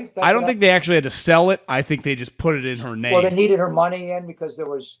ex-wife? I don't think they actually had to sell it. I think they just put it in her name. Well, they needed her money in because they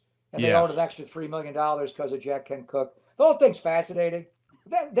owed an extra $3 million because of Jack Kent Cook. The whole thing's fascinating.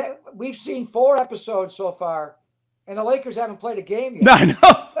 We've seen 4 episodes so far, and the Lakers haven't played a game yet. No, I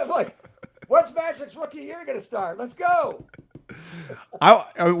know. I'm like, when's Magic's rookie year going to start? Let's go.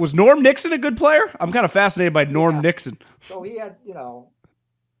 Was Norm Nixon a good player? I'm kind of fascinated by Norm Nixon. So he had,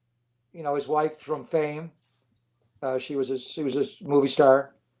 his wife from fame. She was a movie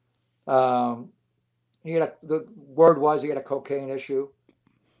star. The word was he had a cocaine issue,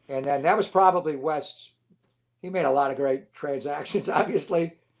 and then that was probably West's. He made a lot of great transactions,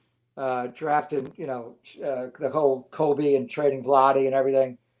 obviously, drafting, the whole Kobe and trading Vlade and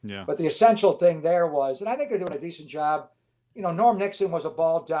everything. Yeah. But the essential thing there was, and I think they're doing a decent job. Norm Nixon was a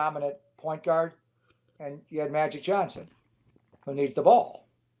ball dominant point guard, and you had Magic Johnson, who needs the ball,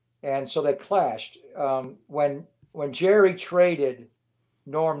 and so they clashed. When Jerry traded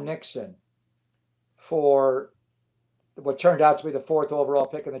Norm Nixon for what turned out to be the 4th overall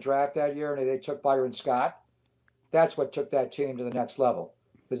pick in the draft that year, and they took Byron Scott. That's what took that team to the next level,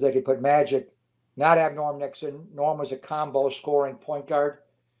 because they could put Magic, not have Norm Nixon. Norm was a combo scoring point guard.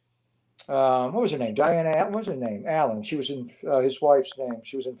 What was her name? Diana. What was her name? Allen. She was in his wife's name.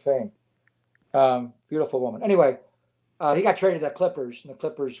 She was in Fame. Beautiful woman. Anyway, he got traded to the Clippers, and the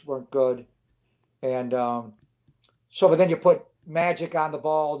Clippers weren't good. And but then you put Magic on the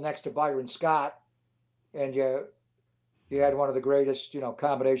ball next to Byron Scott, and you had one of the greatest,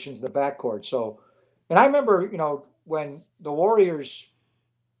 combinations in the backcourt. So, and I remember, when the Warriors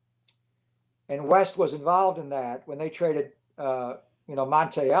and West was involved in that, when they traded,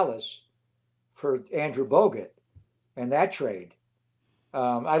 Monte Ellis for Andrew Bogut, and that trade,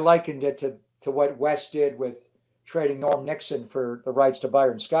 I likened it to what West did with trading Norm Nixon for the rights to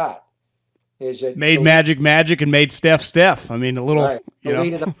Byron Scott. Is it made Magic and made Steph? I mean, a little, right.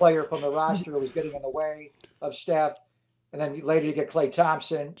 Deleted a player from the roster who was getting in the way of Steph, and then later you get Klay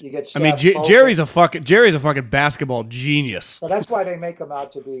Thompson, you get Steph. I mean, Jerry's a fucking basketball genius. So that's why they make him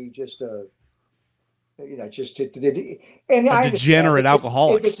out to be just a, a degenerate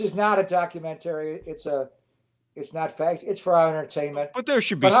alcoholic. This is not a documentary. It's not fact. It's for our entertainment. But there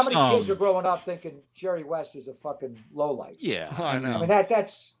should be how many kids are growing up thinking Jerry West is a fucking lowlife? Yeah, I know. I mean,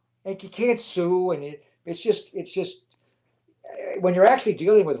 that's, and you can't sue, and it's just when you're actually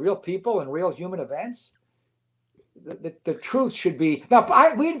dealing with real people and real human events, the truth should be.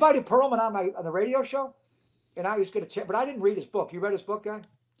 Now, we invited Perlman on the radio show, and I was going to, but I didn't read his book. You read his book, guy?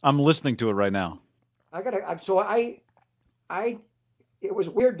 I'm listening to it right now. It was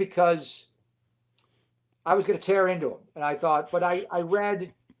weird because I was going to tear into him, and I thought, but I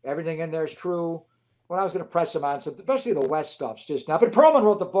read everything in there is true. When I was going to press him on something, especially the West stuff's just now. But Perlman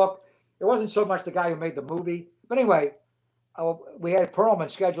wrote the book. It wasn't so much the guy who made the movie. But anyway, we had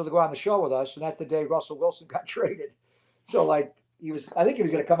Perlman scheduled to go on the show with us, and that's the day Russell Wilson got traded. So, I think he was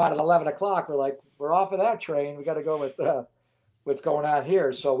going to come out at 11 o'clock. We're like, we're off of that train. We got to go with what's going on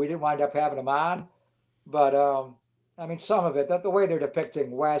here. So we didn't wind up having him on. But, I mean, some of it, the way they're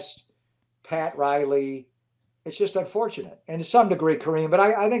depicting West, Pat Riley, it's just unfortunate. And to some degree, Kareem. But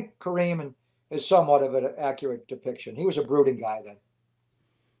I think Kareem is somewhat of an accurate depiction. He was a brooding guy then.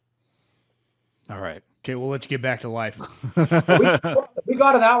 All right. Okay, we'll let you get back to life. we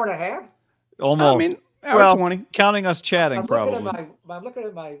got an hour and a half? Almost. I mean, hour 20. Counting us chatting, I'm probably. looking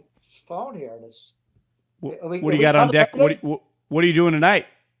at my phone here. And it's, what do you got on deck? What are you doing tonight?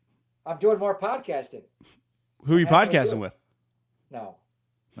 I'm doing more podcasting. Who are you podcasting with? No.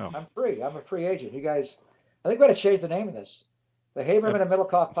 Oh. I'm free. I'm a free agent. You guys, I think we're going to change the name of this. The Haberman and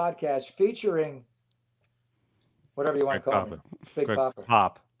MIDDLEKAUFF podcast, featuring whatever you want to call it. Big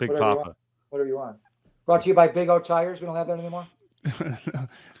Papa. Big Papa. Whatever you want. Brought to you by Big O Tires. We don't have that anymore.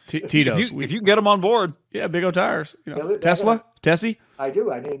 Tito's. If you can get them on board. Yeah, Big O Tires. Tesla? Tessie? I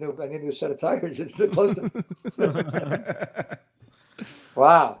do. I need a new set of tires. It's close to.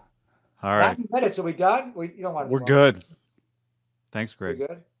 Wow. All right. 90 minutes. Are we done? You don't want to. We're good. Thanks, Greg. We're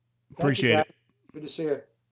good. Appreciate it. Good to see you.